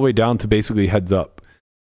lead all the way down to basically heads up.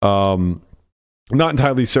 I'm not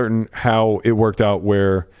entirely certain how it worked out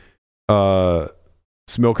where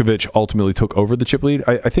Smilkovich ultimately took over the chip lead.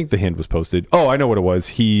 I think the hand was posted. Oh, I know what it was.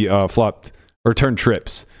 He flopped or turned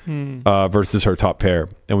trips versus her top pair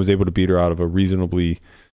and was able to beat her out of a reasonably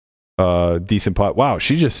decent pot. Wow,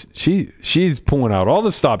 she's pulling out all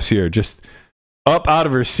the stops here, just up out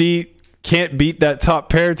of her seat, can't beat that top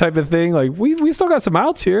pair type of thing. Like we still got some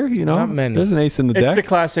outs here, Not many. There's an ace in the deck. It's the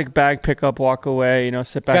classic bag pickup, walk away,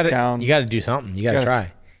 sit back down. You got to do something. You got to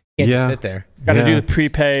try. You can't just sit there. Got to do the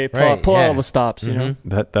prepay, pull out all the stops.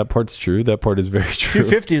 That part's true. That part is very true.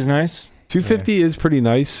 250 is nice. 250 is pretty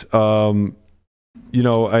nice. I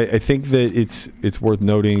think that it's worth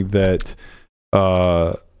noting that,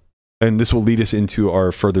 and this will lead us into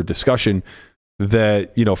our further discussion,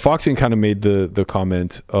 that, Foxing kind of made the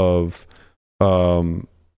comment of,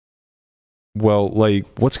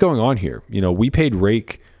 what's going on here? We paid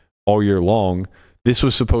rake all year long. This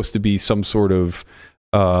was supposed to be some sort of,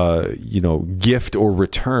 gift or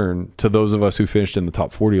return to those of us who finished in the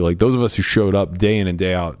top 40. Like those of us who showed up day in and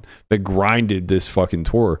day out, that grinded this fucking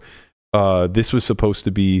tour. This was supposed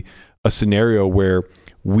to be a scenario where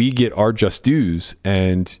we get our just dues,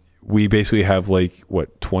 and we basically have 20,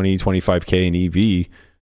 25K in EV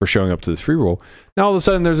for showing up to this free roll. Now all of a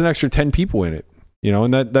sudden there's an extra 10 people in it,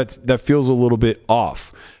 and that feels a little bit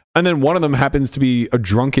off. And then one of them happens to be a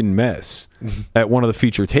drunken mess at one of the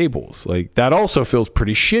feature tables. Like that also feels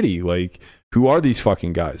pretty shitty. Like, who are these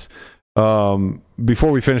fucking guys?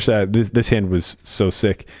 Before we finish that, this hand was so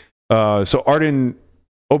sick. So Arden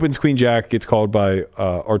opens Queen Jack, gets called by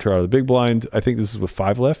Arthur out of the big blind. I think this is with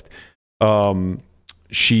 5 left.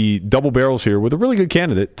 She double barrels here with a really good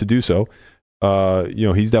candidate to do so.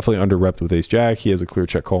 He's definitely under repped with Ace Jack. He has a clear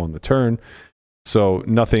check call on the turn. So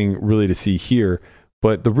nothing really to see here.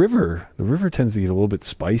 But the river tends to get a little bit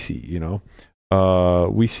spicy,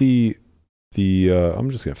 We see I'm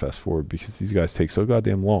just gonna fast forward because these guys take so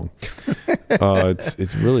goddamn long.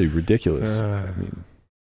 It's really ridiculous. I mean,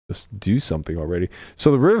 just do something already.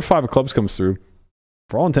 So the river 5 of clubs comes through.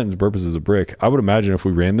 For all intents and purposes, a brick. I would imagine if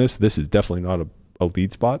we ran this is definitely not a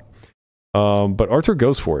lead spot. But Arthur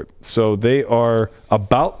goes for it. So they are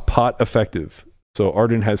about pot effective. So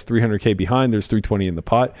Arden has 300K behind. There's 320 in the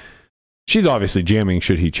pot. She's obviously jamming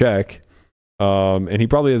should he check. And he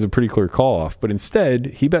probably has a pretty clear call off. But instead,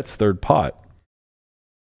 he bets third pot.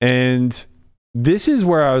 And this is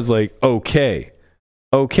where I was like, okay,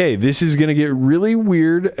 this is going to get really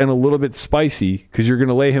weird and a little bit spicy because you're going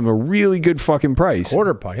to lay him a really good fucking price.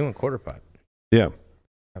 Quarter pot. He went quarter pot. Yeah.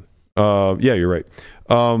 Yeah, you're right.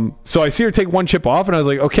 So I see her take one chip off, and I was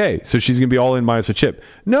like, okay, so she's going to be all in minus a chip.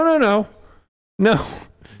 No.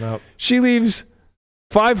 She leaves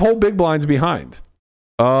 5 whole big blinds behind,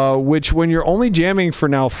 which when you're only jamming for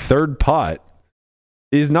now third pot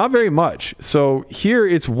is not very much. So here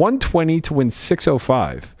it's 120 to win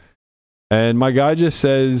 605. And my guy just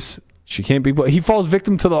says she can't be. He falls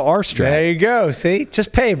victim to the R strat. There you go. See,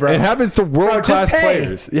 just pay, bro. It happens to world class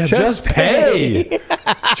players. Yeah, just pay.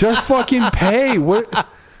 Just fucking pay.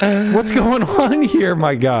 What's going on here,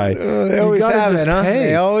 my guy? They always have it, huh?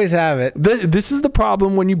 They always have it. This is the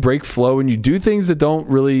problem when you break flow and you do things that don't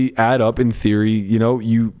really add up in theory.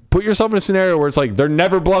 You put yourself in a scenario where it's like they're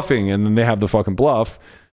never bluffing, and then they have the fucking bluff,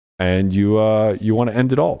 and you want to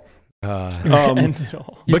end it all. End it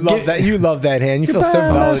all. You love that hand. You feel so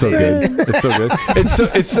validated. It's so good. It's so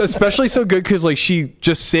good. It's especially so good because she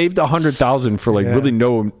just saved 100,000 for really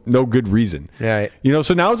no good reason. Right.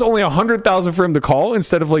 So now it's only 100,000 for him to call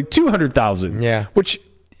instead of 200,000. Yeah. Which,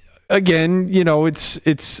 again, it's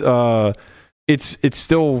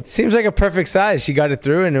still seems like a perfect size. She got it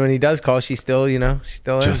through, and when he does call, she's still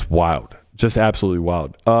just wild, just absolutely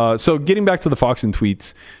wild. So getting back to the Foxen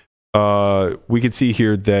tweets. We could see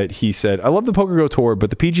here that he said, I love the Poker Go Tour, but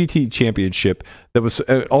the PGT championship that was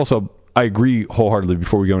also, I agree wholeheartedly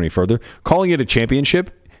before we go any further, calling it a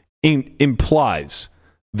championship implies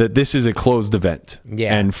that this is a closed event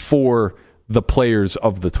and for the players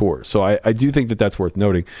of the tour. So I do think that that's worth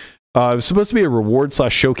noting. It was supposed to be a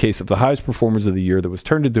reward/showcase of the highest performers of the year that was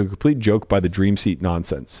turned into a complete joke by the Dream Seat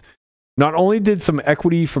nonsense. Not only did some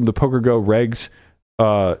equity from the Poker Go regs,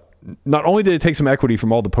 not only did it take some equity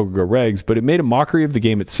from all the Poker Go regs, but it made a mockery of the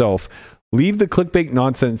game itself. Leave the clickbait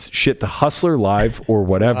nonsense shit to Hustler Live or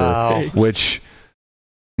whatever, which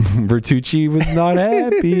Bertucci was not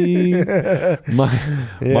happy.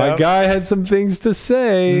 My guy had some things to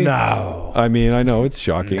say. No. I mean, I know it's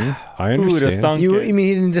shocking. No. I understand. You mean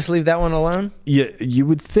he didn't just leave that one alone? Yeah, you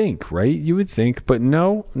would think, right? You would think, but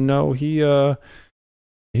no, he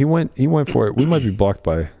went for it. We might be blocked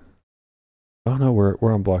by. Oh no,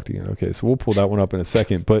 we're unblocked again. Okay, so we'll pull that one up in a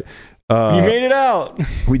second. But you made it out.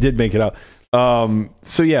 We did make it out.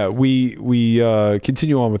 So yeah, we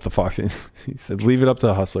continue on with the Fox. He said, "Leave it up to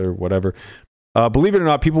the Hustler, whatever." Believe it or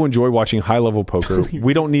not, people enjoy watching high level poker.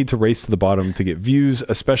 We don't need to race to the bottom to get views,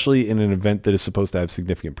 especially in an event that is supposed to have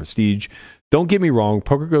significant prestige. Don't get me wrong,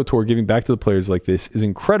 Poker Go Tour giving back to the players like this is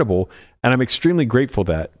incredible, and I'm extremely grateful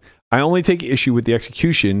that. I only take issue with the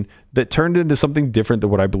execution that turned into something different than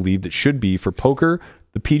what I believed it should be for poker,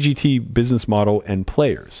 the PGT business model, and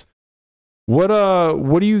players. What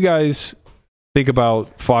do you guys think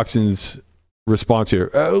about Foxen's response here.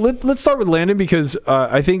 Let's start with Landon, because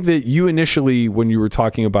I think that you initially, when you were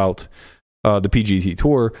talking about the PGT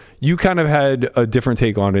Tour, you kind of had a different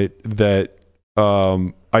take on it that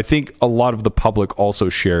I think a lot of the public also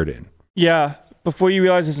shared in. Yeah, before you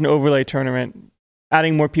realize it's an overlay tournament,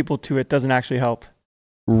 adding more people to it doesn't actually help.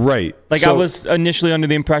 Right. Like, I was initially under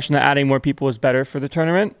the impression that adding more people was better for the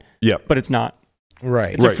tournament. Yeah. But it's not.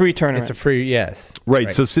 Right. It's a free tournament. It's a free, yes.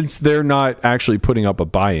 Right. So since they're not actually putting up a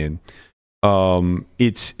buy-in,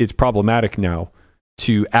 it's problematic now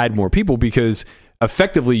to add more people, because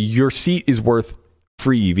effectively your seat is worth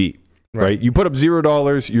free EV. Right. You put up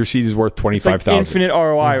 $0, your seat is worth $25,000. It's like infinite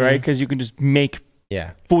ROI, right? Because you can just make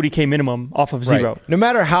 40K minimum off of zero. No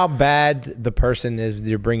matter how bad the person is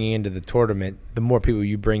you're bringing into the tournament, the more people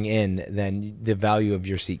you bring in, then the value of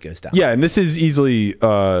your seat goes down. Yeah, and this is easily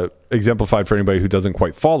exemplified for anybody who doesn't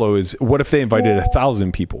quite follow, is what if they invited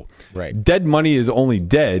 1,000 people? Right. Dead money is only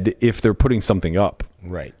dead if they're putting something up.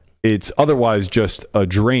 Right. It's otherwise just a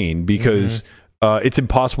drain, because it's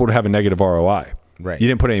impossible to have a negative ROI. Right. You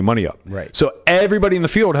didn't put any money up. Right. So everybody in the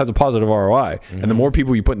field has a positive ROI, and the more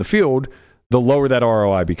people you put in the field, the lower that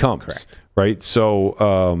ROI becomes. Correct. Right. So,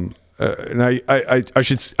 and I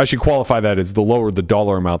should qualify that as the lower the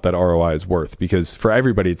dollar amount that ROI is worth, because for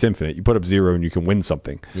everybody it's infinite. You put up zero and you can win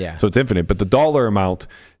something. Yeah. So it's infinite, but the dollar amount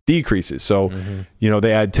decreases. So,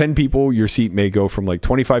 they add 10 people, your seat may go from like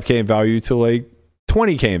 25K in value to like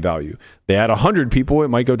 20K in value. They add 100 people, it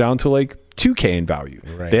might go down to like 2K in value.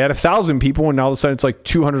 Right. They add 1,000 people, and now all of a sudden it's like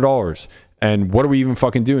 $200. And what are we even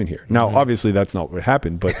fucking doing here? Now, obviously, that's not what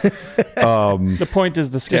happened, but the point is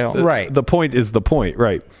the scale. Right. The point is the point,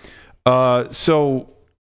 right? So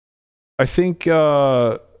I think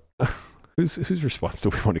whose response do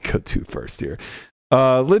we want to go to first here?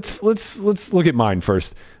 Let's look at mine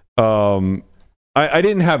first. I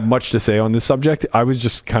didn't have much to say on this subject. I was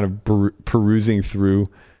just kind of perusing through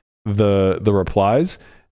the replies,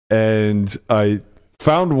 and I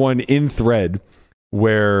found one in thread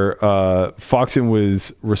where Foxen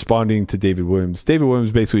was responding to David Williams. David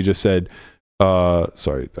Williams basically just said,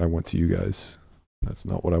 sorry, I went to you guys. That's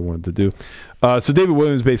not what I wanted to do. So David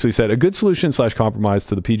Williams basically said, a good solution / compromise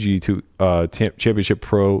to the PGA Championship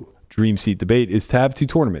Pro Dream Seat debate is to have two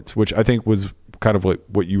tournaments, which I think was kind of like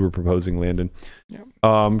what you were proposing, Landon.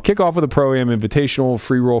 Yeah. Kick off with a Pro-Am Invitational,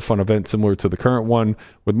 free roll fun event similar to the current one,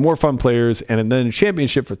 with more fun players, and then a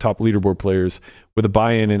championship for top leaderboard players with a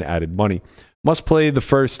buy-in and added money. Must play the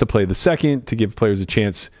first to play the second, to give players a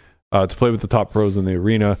chance to play with the top pros in the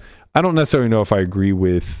arena. I don't necessarily know if I agree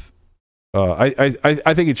with...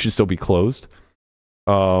 I think it should still be closed.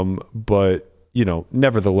 But,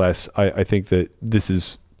 nevertheless, I think that this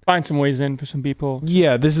is... Find some ways in for some people.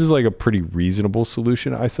 Yeah, this is like a pretty reasonable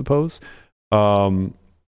solution, I suppose. But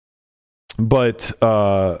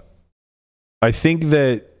I think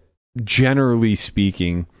that, generally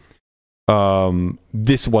speaking,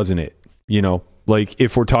 this wasn't it. Like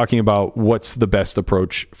if we're talking about what's the best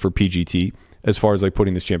approach for PGT as far as like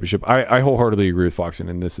putting this championship, I wholeheartedly agree with Foxen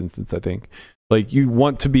in this instance. I think like you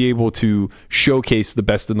want to be able to showcase the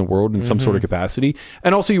best in the world in some sort of capacity,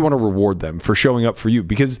 and also you want to reward them for showing up for you,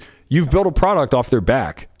 because you've built a product off their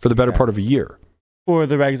back for the better part of a year. For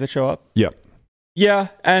the regs that show up. Yeah,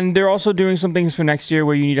 and they're also doing some things for next year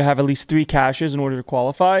where you need to have at least 3 caches in order to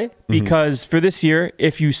qualify, because for this year,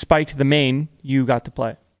 if you spiked the main, you got to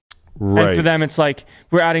play. Right. And for them, it's like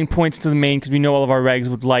we're adding points to the main because we know all of our regs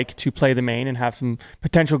would like to play the main and have some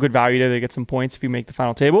potential good value there. They get some points if you make the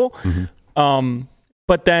final table.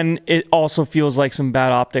 But then it also feels like some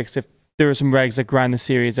bad optics if there are some regs that grind the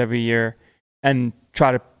series every year and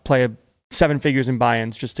try to play 7 figures in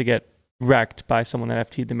buy-ins just to get wrecked by someone that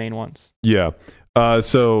FT'd the main once. Yeah.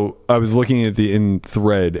 So I was looking at the in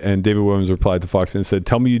thread, and David Williams replied to Fox and said,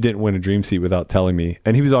 "Tell me you didn't win a dream seat without telling me."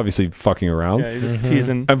 And he was obviously fucking around. Yeah, he was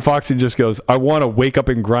teasing. And Foxy just goes, "I want to wake up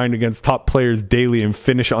and grind against top players daily and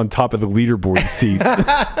finish on top of the leaderboard seat,"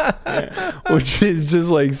 which is just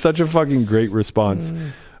like such a fucking great response.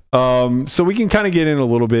 So we can kind of get in a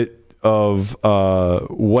little bit of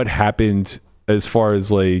what happened as far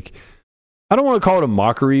as like, I don't want to call it a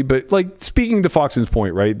mockery, but like speaking to Foxen's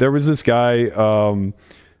point, right? There was this guy,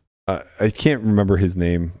 I can't remember his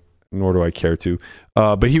name, nor do I care to,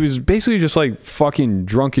 but he was basically just like fucking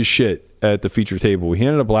drunk as shit at the feature table. He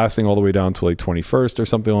ended up lasting all the way down to like 21st or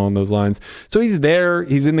something along those lines. So he's there,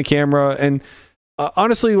 he's in the camera, and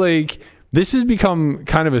honestly, like, this has become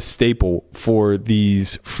kind of a staple for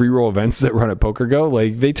these free roll events that run at PokerGo.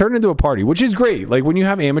 Like, they turn into a party, which is great. Like, when you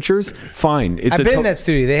have amateurs, fine. I've been in that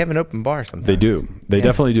studio. They have an open bar sometimes. They do. They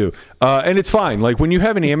definitely do. And it's fine. Like, when you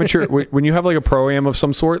have an amateur, when you have like a pro-am of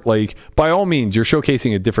some sort, like, by all means, you're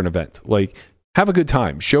showcasing a different event. Like, have a good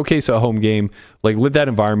time, showcase a home game, like live that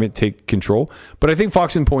environment, take control. But I think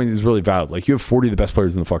Fox's point is really valid. Like, you have 40 of the best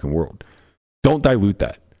players in the fucking world. Don't dilute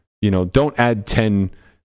that. Don't add 10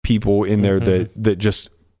 people in there that just,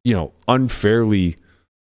 unfairly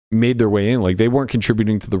made their way in. Like, they weren't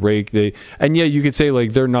contributing to the rake. And yeah, you could say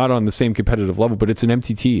like they're not on the same competitive level, but it's an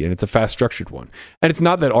MTT and it's a fast structured one. And it's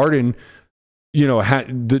not that Arden,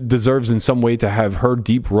 deserves in some way to have her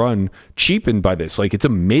deep run cheapened by this. Like, it's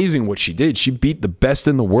amazing what she did. She beat the best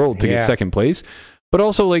in the world to get second place. But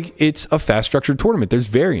also, like, it's a fast structured tournament. There's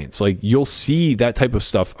variance. Like, you'll see that type of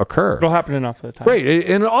stuff occur. It'll happen enough of the time. Right.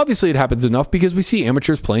 And obviously it happens enough because we see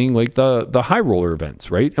amateurs playing like the high roller events,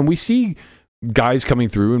 right? And we see guys coming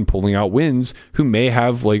through and pulling out wins who may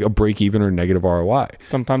have like a break even or negative ROI.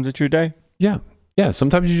 Sometimes it's your day. Yeah.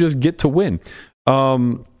 Sometimes you just get to win.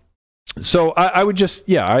 So I would just,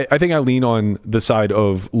 I think I lean on the side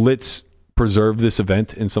of let's preserve this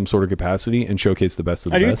event in some sort of capacity and showcase the best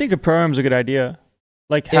of the best. I do think a program is a good idea.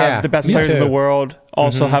 Like, have the best players in the world,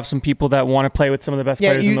 also have some people that want to play with some of the best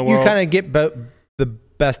players in the world. You kind of get the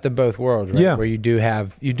best of both worlds, right? Yeah. Where you do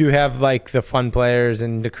have like the fun players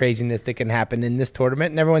and the craziness that can happen in this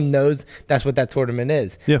tournament, and everyone knows that's what that tournament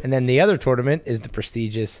is. Yeah. And then the other tournament is the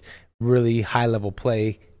prestigious, really high level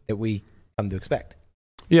play that we come to expect.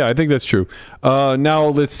 Yeah, I think that's true. Now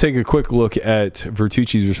let's take a quick look at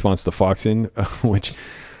Vertucci's response to Foxin, which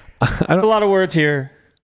a lot of words here.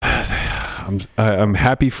 I'm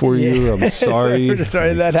happy for you. I'm sorry.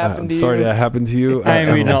 sorry that happened to you. Sorry that happened to you. I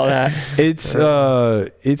ain't reading all that.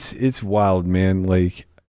 It's wild, man. Like,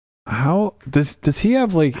 how does he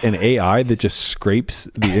have like an AI that just scrapes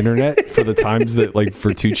the internet for the times that like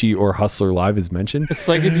Vertucci or Hustler Live is mentioned? It's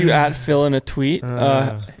like if you add Phil in a tweet,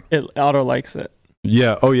 it auto likes it.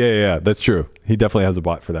 Yeah. Oh, yeah. That's true. He definitely has a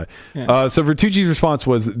bot for that. Yeah. So Vertucci's response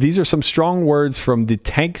was, "These are some strong words from the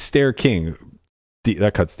Tank Stare King."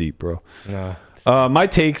 That cuts deep, bro. My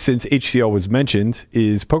take, since HCL was mentioned,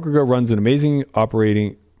 is PokerGo runs an amazing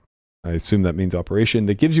operating, I assume that means operation,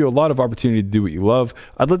 that gives you a lot of opportunity to do what you love.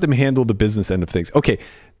 I'd let them handle the business end of things. Okay,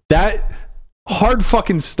 that hard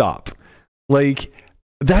fucking stop. Like,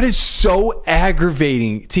 that is so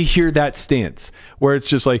aggravating to hear that stance where it's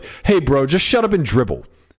just like, hey, bro, just shut up and dribble.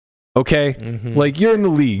 Okay? Like, you're in the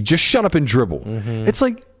league. Just shut up and dribble. It's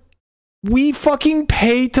like, we fucking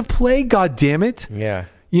pay to play, goddammit. Yeah.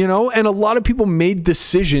 And a lot of people made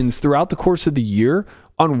decisions throughout the course of the year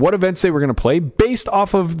on what events they were going to play based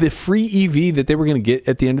off of the free EV that they were going to get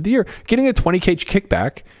at the end of the year. Getting a 20K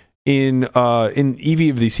kickback in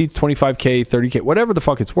EV of these seats, 25K, 30K, whatever the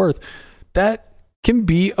fuck it's worth, that can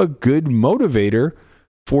be a good motivator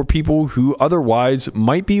for people who otherwise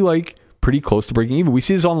might be like pretty close to breaking even. We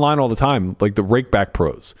see this online all the time, like the rakeback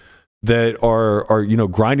pros that are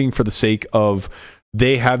grinding for the sake of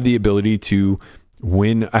they have the ability to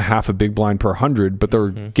win a half a big blind per 100, but they're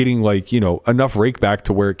getting like enough rake back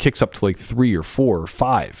to where it kicks up to like 3 or 4 or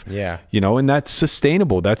 5. Yeah, and that's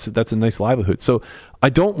sustainable. That's a nice livelihood. So I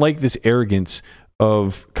don't like this arrogance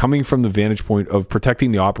of coming from the vantage point of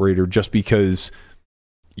protecting the operator just because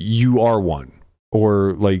you are one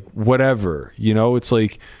or like whatever. It's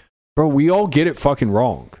like, bro, we all get it fucking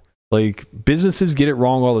wrong. Like, businesses get it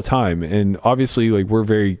wrong all the time. And obviously, like, we're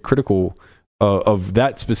very critical of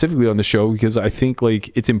that specifically on the show because I think,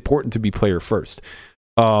 like, it's important to be player first.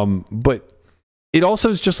 But it also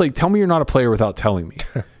is just like, tell me you're not a player without telling me.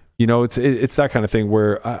 It's that kind of thing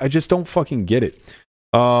where I just don't fucking get it.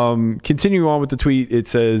 Continuing on with the tweet, it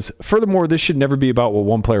says, furthermore, this should never be about what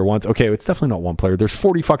one player wants. Okay, it's definitely not one player. There's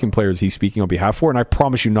 40 fucking players he's speaking on behalf for, and I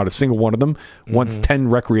promise you not a single one of them wants 10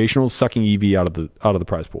 recreationals sucking EV out of the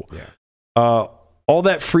prize pool. Yeah. All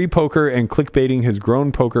that free poker and clickbaiting has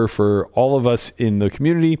grown poker for all of us in the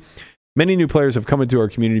community. Many new players have come into our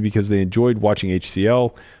community because they enjoyed watching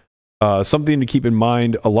HCL. Something to keep in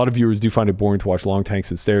mind, a lot of viewers do find it boring to watch long tanks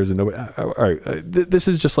and stairs, and nobody. All right, this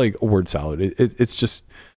is just like a word salad. It's just,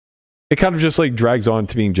 it kind of just like drags on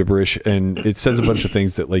to being gibberish, and it says a bunch of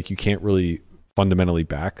things that like you can't really fundamentally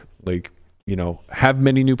back. Like, have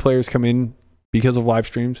many new players come in because of live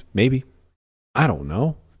streams? Maybe. I don't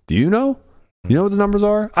know. Do you know? You know what the numbers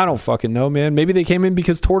are? I don't fucking know, man. Maybe they came in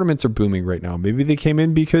because tournaments are booming right now. Maybe they came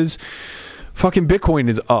in because fucking Bitcoin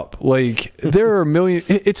is up. Like, there are a million.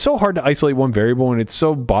 It's so hard to isolate one variable, and it's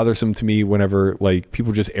so bothersome to me whenever like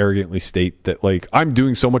people just arrogantly state that like I'm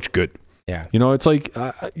doing so much good. Yeah, it's like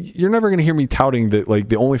you're never going to hear me touting that like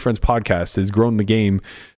the Only Friends podcast has grown the game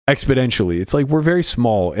exponentially. It's like we're very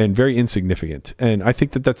small and very insignificant, and I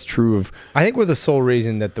think that that's true of. I think we're the sole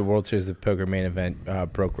reason that the World Series of Poker main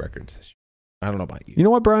event broke records this year. I don't know about you. You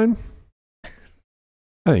know what, Brian?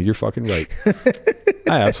 I think you're fucking right.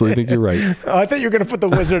 I absolutely think you're right. Oh, I thought you were going to put the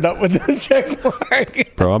wizard up with the check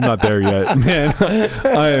mark. Bro, I'm not there yet, man.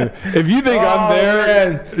 If you think I'm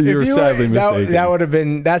there, you're sadly mistaken. That would have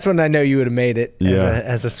been. That's when I know you would have made it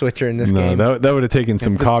as a switcher in this game. That would have taken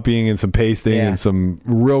some copying and some pasting and some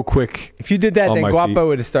real quick. If you did that, then Guapo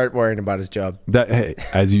would have started worrying about his job. Hey,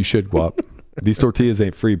 as you should, Guap. These tortillas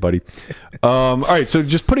ain't free, buddy. All right, so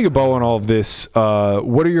just putting a bow on all of this,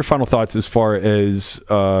 what are your final thoughts as far as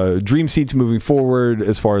dream seats moving forward,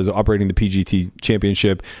 as far as operating the PGT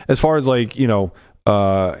championship, as far as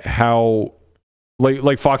how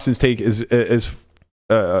like Fox's take is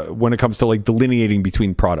when it comes to like delineating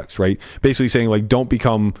between products, right? Basically saying like don't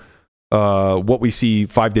become what we see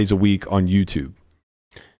 5 days a week on YouTube.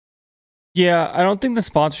 Yeah, I don't think the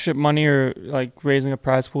sponsorship money or like raising a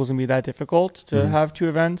prize pool is going to be that difficult to have two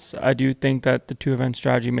events. I do think that the two event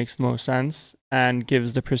strategy makes the most sense and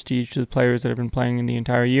gives the prestige to the players that have been playing in the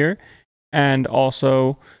entire year, and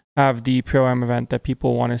also have the Pro-Am event that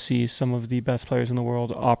people want to see some of the best players in the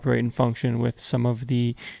world operate and function with some of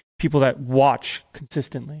the people that watch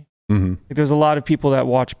consistently. Like, there's a lot of people that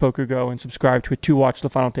watch Poker Go and subscribe to it to watch the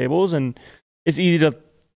final tables, and it's easy to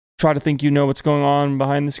try to think you know what's going on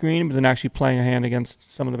behind the screen, but then actually playing a hand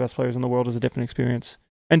against some of the best players in the world is a different experience,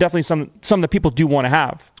 and definitely some that people do want to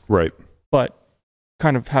have. Right. But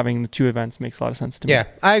kind of having the two events makes a lot of sense to me. Yeah,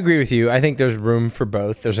 I agree with you. I think there's room for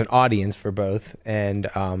both. There's an audience for both, and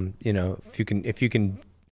if you can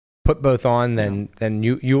put both on, then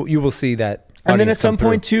you will see that. And then at some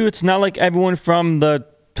point too, it's not like everyone from the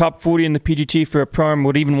top 40 in the PGT for a Pro-Am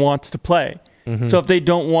would even want to play. So if they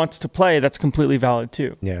don't want to play, that's completely valid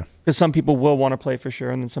too. Yeah. Because some people will want to play for sure,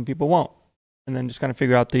 and then some people won't. And then just kind of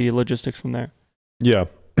figure out the logistics from there. Yeah.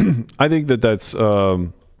 I think that's a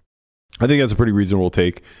pretty reasonable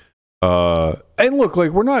take. And look,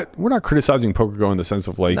 like we're not criticizing Poker Go in the sense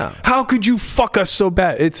of like, how could you fuck us so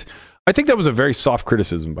bad? I think that was a very soft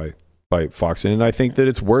criticism by Fox, and I think that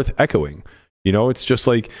it's worth echoing. You know, it's just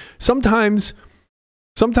like sometimes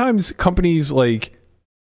companies like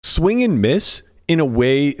swing and miss in a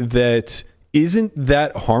way that isn't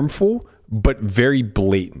that harmful, but very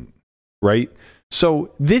blatant, right?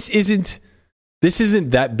 So this isn't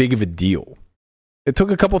that big of a deal. It took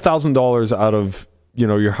a couple $1,000s out of,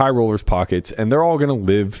 your high rollers' pockets, and they're all going to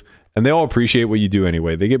live, and they all appreciate what you do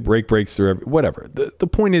anyway. They get breaks through whatever. The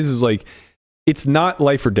point is like, it's not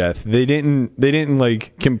life or death. They didn't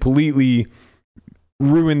like completely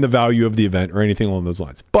ruin the value of the event or anything along those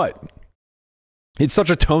lines. But it's such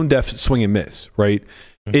a tone deaf swing and miss, right?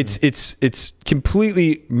 It's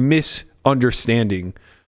completely misunderstanding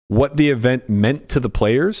what the event meant to the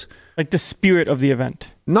players. Like the spirit of the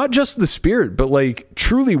event. Not just the spirit, but like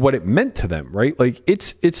truly what it meant to them, right? Like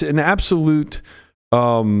it's an absolute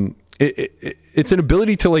it's an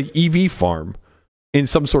ability to like EV farm in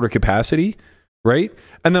some sort of capacity, right?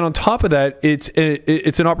 And then on top of that, it's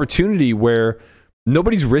an opportunity where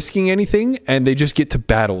nobody's risking anything and they just get to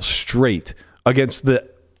battle straight against the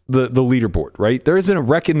leaderboard, right? There isn't a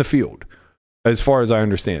wreck in the field, as far as I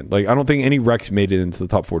understand. Like, I don't think any wrecks made it into the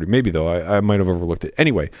top 40. Maybe, though. I might have overlooked it.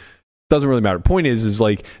 Anyway, doesn't really matter. Point is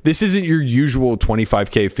like, this isn't your usual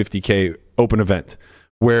 25K, 50K open event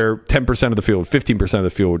where 10% of the field, 15% of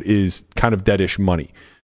the field is kind of deadish money.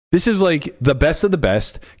 This is like the best of the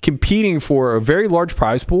best competing for a very large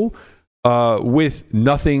prize pool with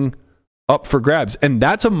nothing up for grabs. And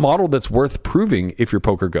that's a model that's worth proving if you're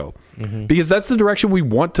Poker Go, because that's the direction we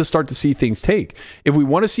want to start to see things take. If we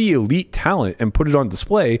want to see elite talent and put it on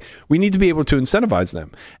display, we need to be able to incentivize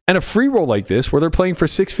them. And a free roll like this, where they're playing for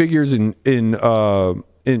 6 figures or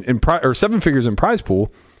 7 figures in prize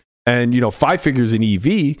pool, and 5 figures in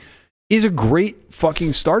EV, is a great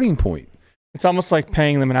fucking starting point. It's almost like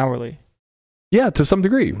paying them an hourly. Yeah, to some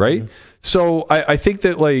degree, right? So I think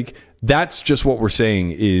that like that's just what we're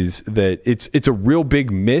saying, is that it's a real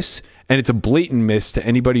big miss, and it's a blatant miss to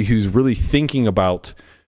anybody who's really thinking about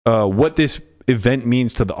what this event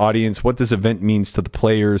means to the audience, what this event means to the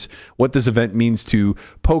players, what this event means to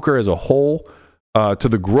poker as a whole, to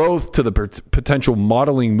the growth, to the potential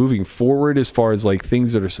modeling moving forward as far as like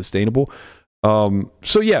things that are sustainable.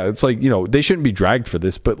 So yeah, it's like, they shouldn't be dragged for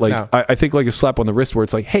this, but like, I think like a slap on the wrist where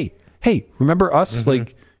it's like, hey, remember us?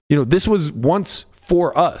 Like, this was once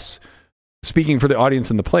for us, speaking for the audience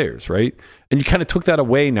and the players, right? And you kind of took that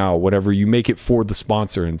away now, whatever, you make it for the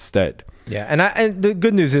sponsor instead. Yeah, and the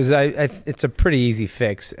good news is it's a pretty easy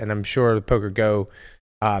fix, and I'm sure Poker Go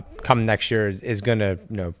come next year is going to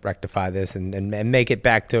rectify this and make it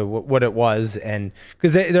back to what it was, and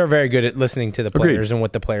because they're very good at listening to the players and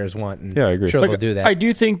what the players want. And yeah, I agree. I'm sure they'll do that. I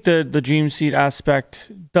do think the dream seat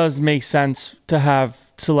aspect does make sense to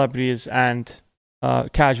have celebrities and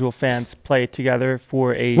casual fans play together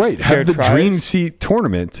for a have the prize. Dream Seat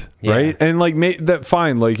tournament, right? And like that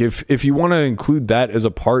fine. Like if you want to include that as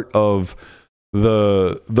a part of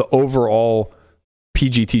the overall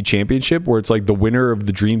PGT championship, where it's like the winner of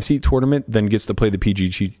the Dream Seat tournament then gets to play the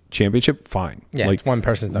PGT championship, fine. Yeah, like it's one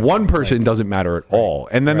person. One person doesn't matter at all,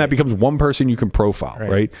 and then that becomes one person you can profile,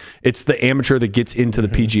 right? It's the amateur that gets into the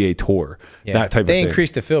PGA Tour. That type of thing. They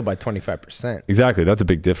increased the field by 25%. Exactly, that's a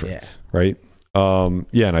big difference, right? And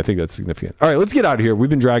I think that's significant. All right, let's get out of here. We've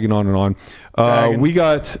been dragging on and on. We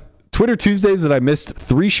got Twitter Tuesdays that I missed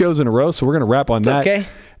 3 shows in a row, so we're going to wrap on that. Okay.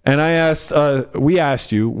 And we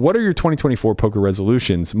asked you, what are your 2024 poker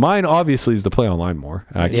resolutions? Mine obviously is to play online more.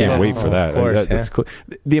 I can't wait for that. Course, that's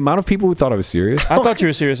the amount of people who thought I was serious. I thought you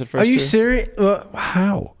were serious at first. Are you serious?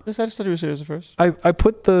 How? I just thought you were serious at first. I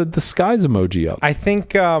put the skies emoji up. I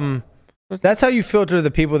think that's how you filter the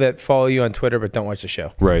people that follow you on Twitter but don't watch the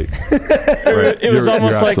show. Right. It was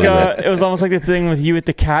almost like it was almost like the thing with you with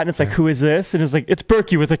the cat, and it's like, who is this? And it's like, it's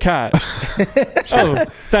Berkey with a cat. Oh,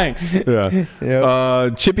 thanks. Yeah.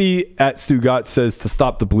 Yep. Chippy at Stugat says to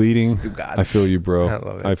stop the bleeding. I feel you, bro. I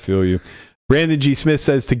love it. I feel you. Brandon G. Smith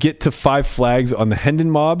says to get to 5 flags on the Hendon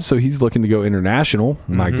mob, so he's looking to go international.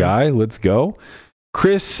 My guy, let's go.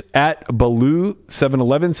 Chris at Baloo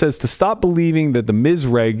 711 says to stop believing that the Miz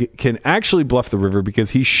Reg can actually bluff the river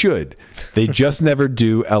because he should. They just never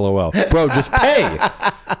do. LOL. Bro, just pay.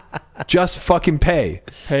 Just fucking pay.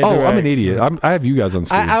 I'm an idiot. I have you guys on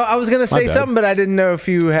screen. I was gonna say something, but I didn't know if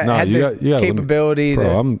you had the capability.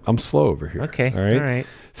 Bro, I'm slow over here. Okay. All right.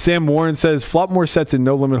 Sam Warren says flop more sets in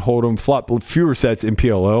No Limit Hold'em, flop fewer sets in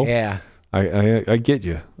PLO. Yeah. I get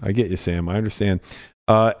you. I get you, Sam. I understand.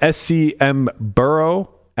 SCM Burrow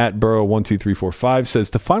at Burrow12345 says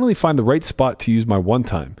to finally find the right spot to use my one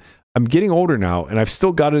time. I'm getting older now and I've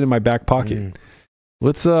still got it in my back pocket.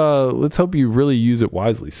 Let's hope you really use it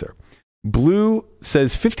wisely, sir. Blue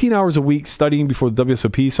says 15 hours a week studying before the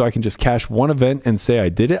WSOP so I can just cash one event and say I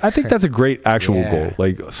did it. I think that's a great actual goal.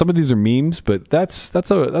 Like some of these are memes, but that's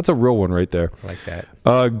a real one right there. I like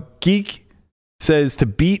that. Geek says to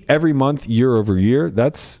beat every month year over year.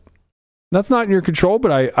 That's not in your control,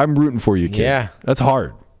 but I'm rooting for you, kid. Yeah. That's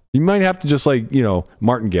hard. You might have to just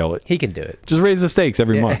martingale it. He can do it. Just raise the stakes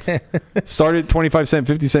every month. Start at 25 cent,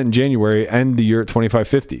 50 cent in January, end the year at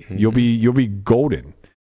 25.50. You'll be golden.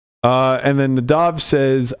 And then Nadav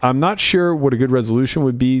says, I'm not sure what a good resolution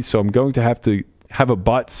would be, so I'm going to have a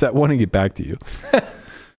bot set one and get back to you.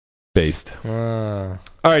 Based. All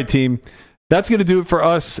right, team. That's going to do it for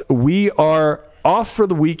us. We are off for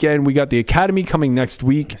the weekend. We got the Academy coming next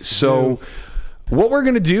week. So what we're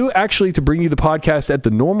going to do actually to bring you the podcast at the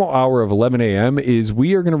normal hour of 11 a.m. is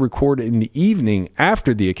we are going to record in the evening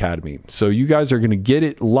after the Academy. So you guys are going to get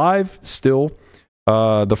it live still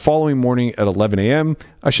the following morning at 11 a.m.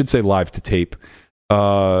 I should say live to tape.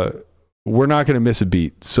 We're not going to miss a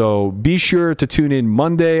beat. So be sure to tune in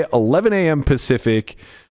Monday, 11 a.m. Pacific.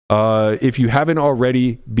 If you haven't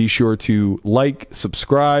already, be sure to like,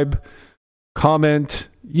 subscribe, comment,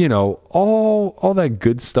 all that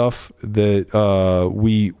good stuff that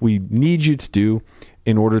we need you to do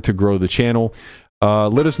in order to grow the channel.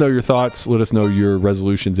 Let us know your thoughts. Let us know your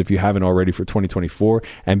resolutions if you haven't already for 2024.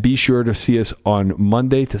 And be sure to see us on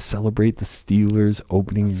Monday to celebrate the Steelers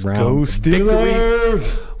opening round. Go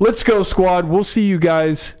Steelers! Victory. Let's go, squad. We'll see you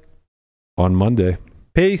guys on Monday.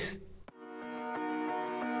 Peace.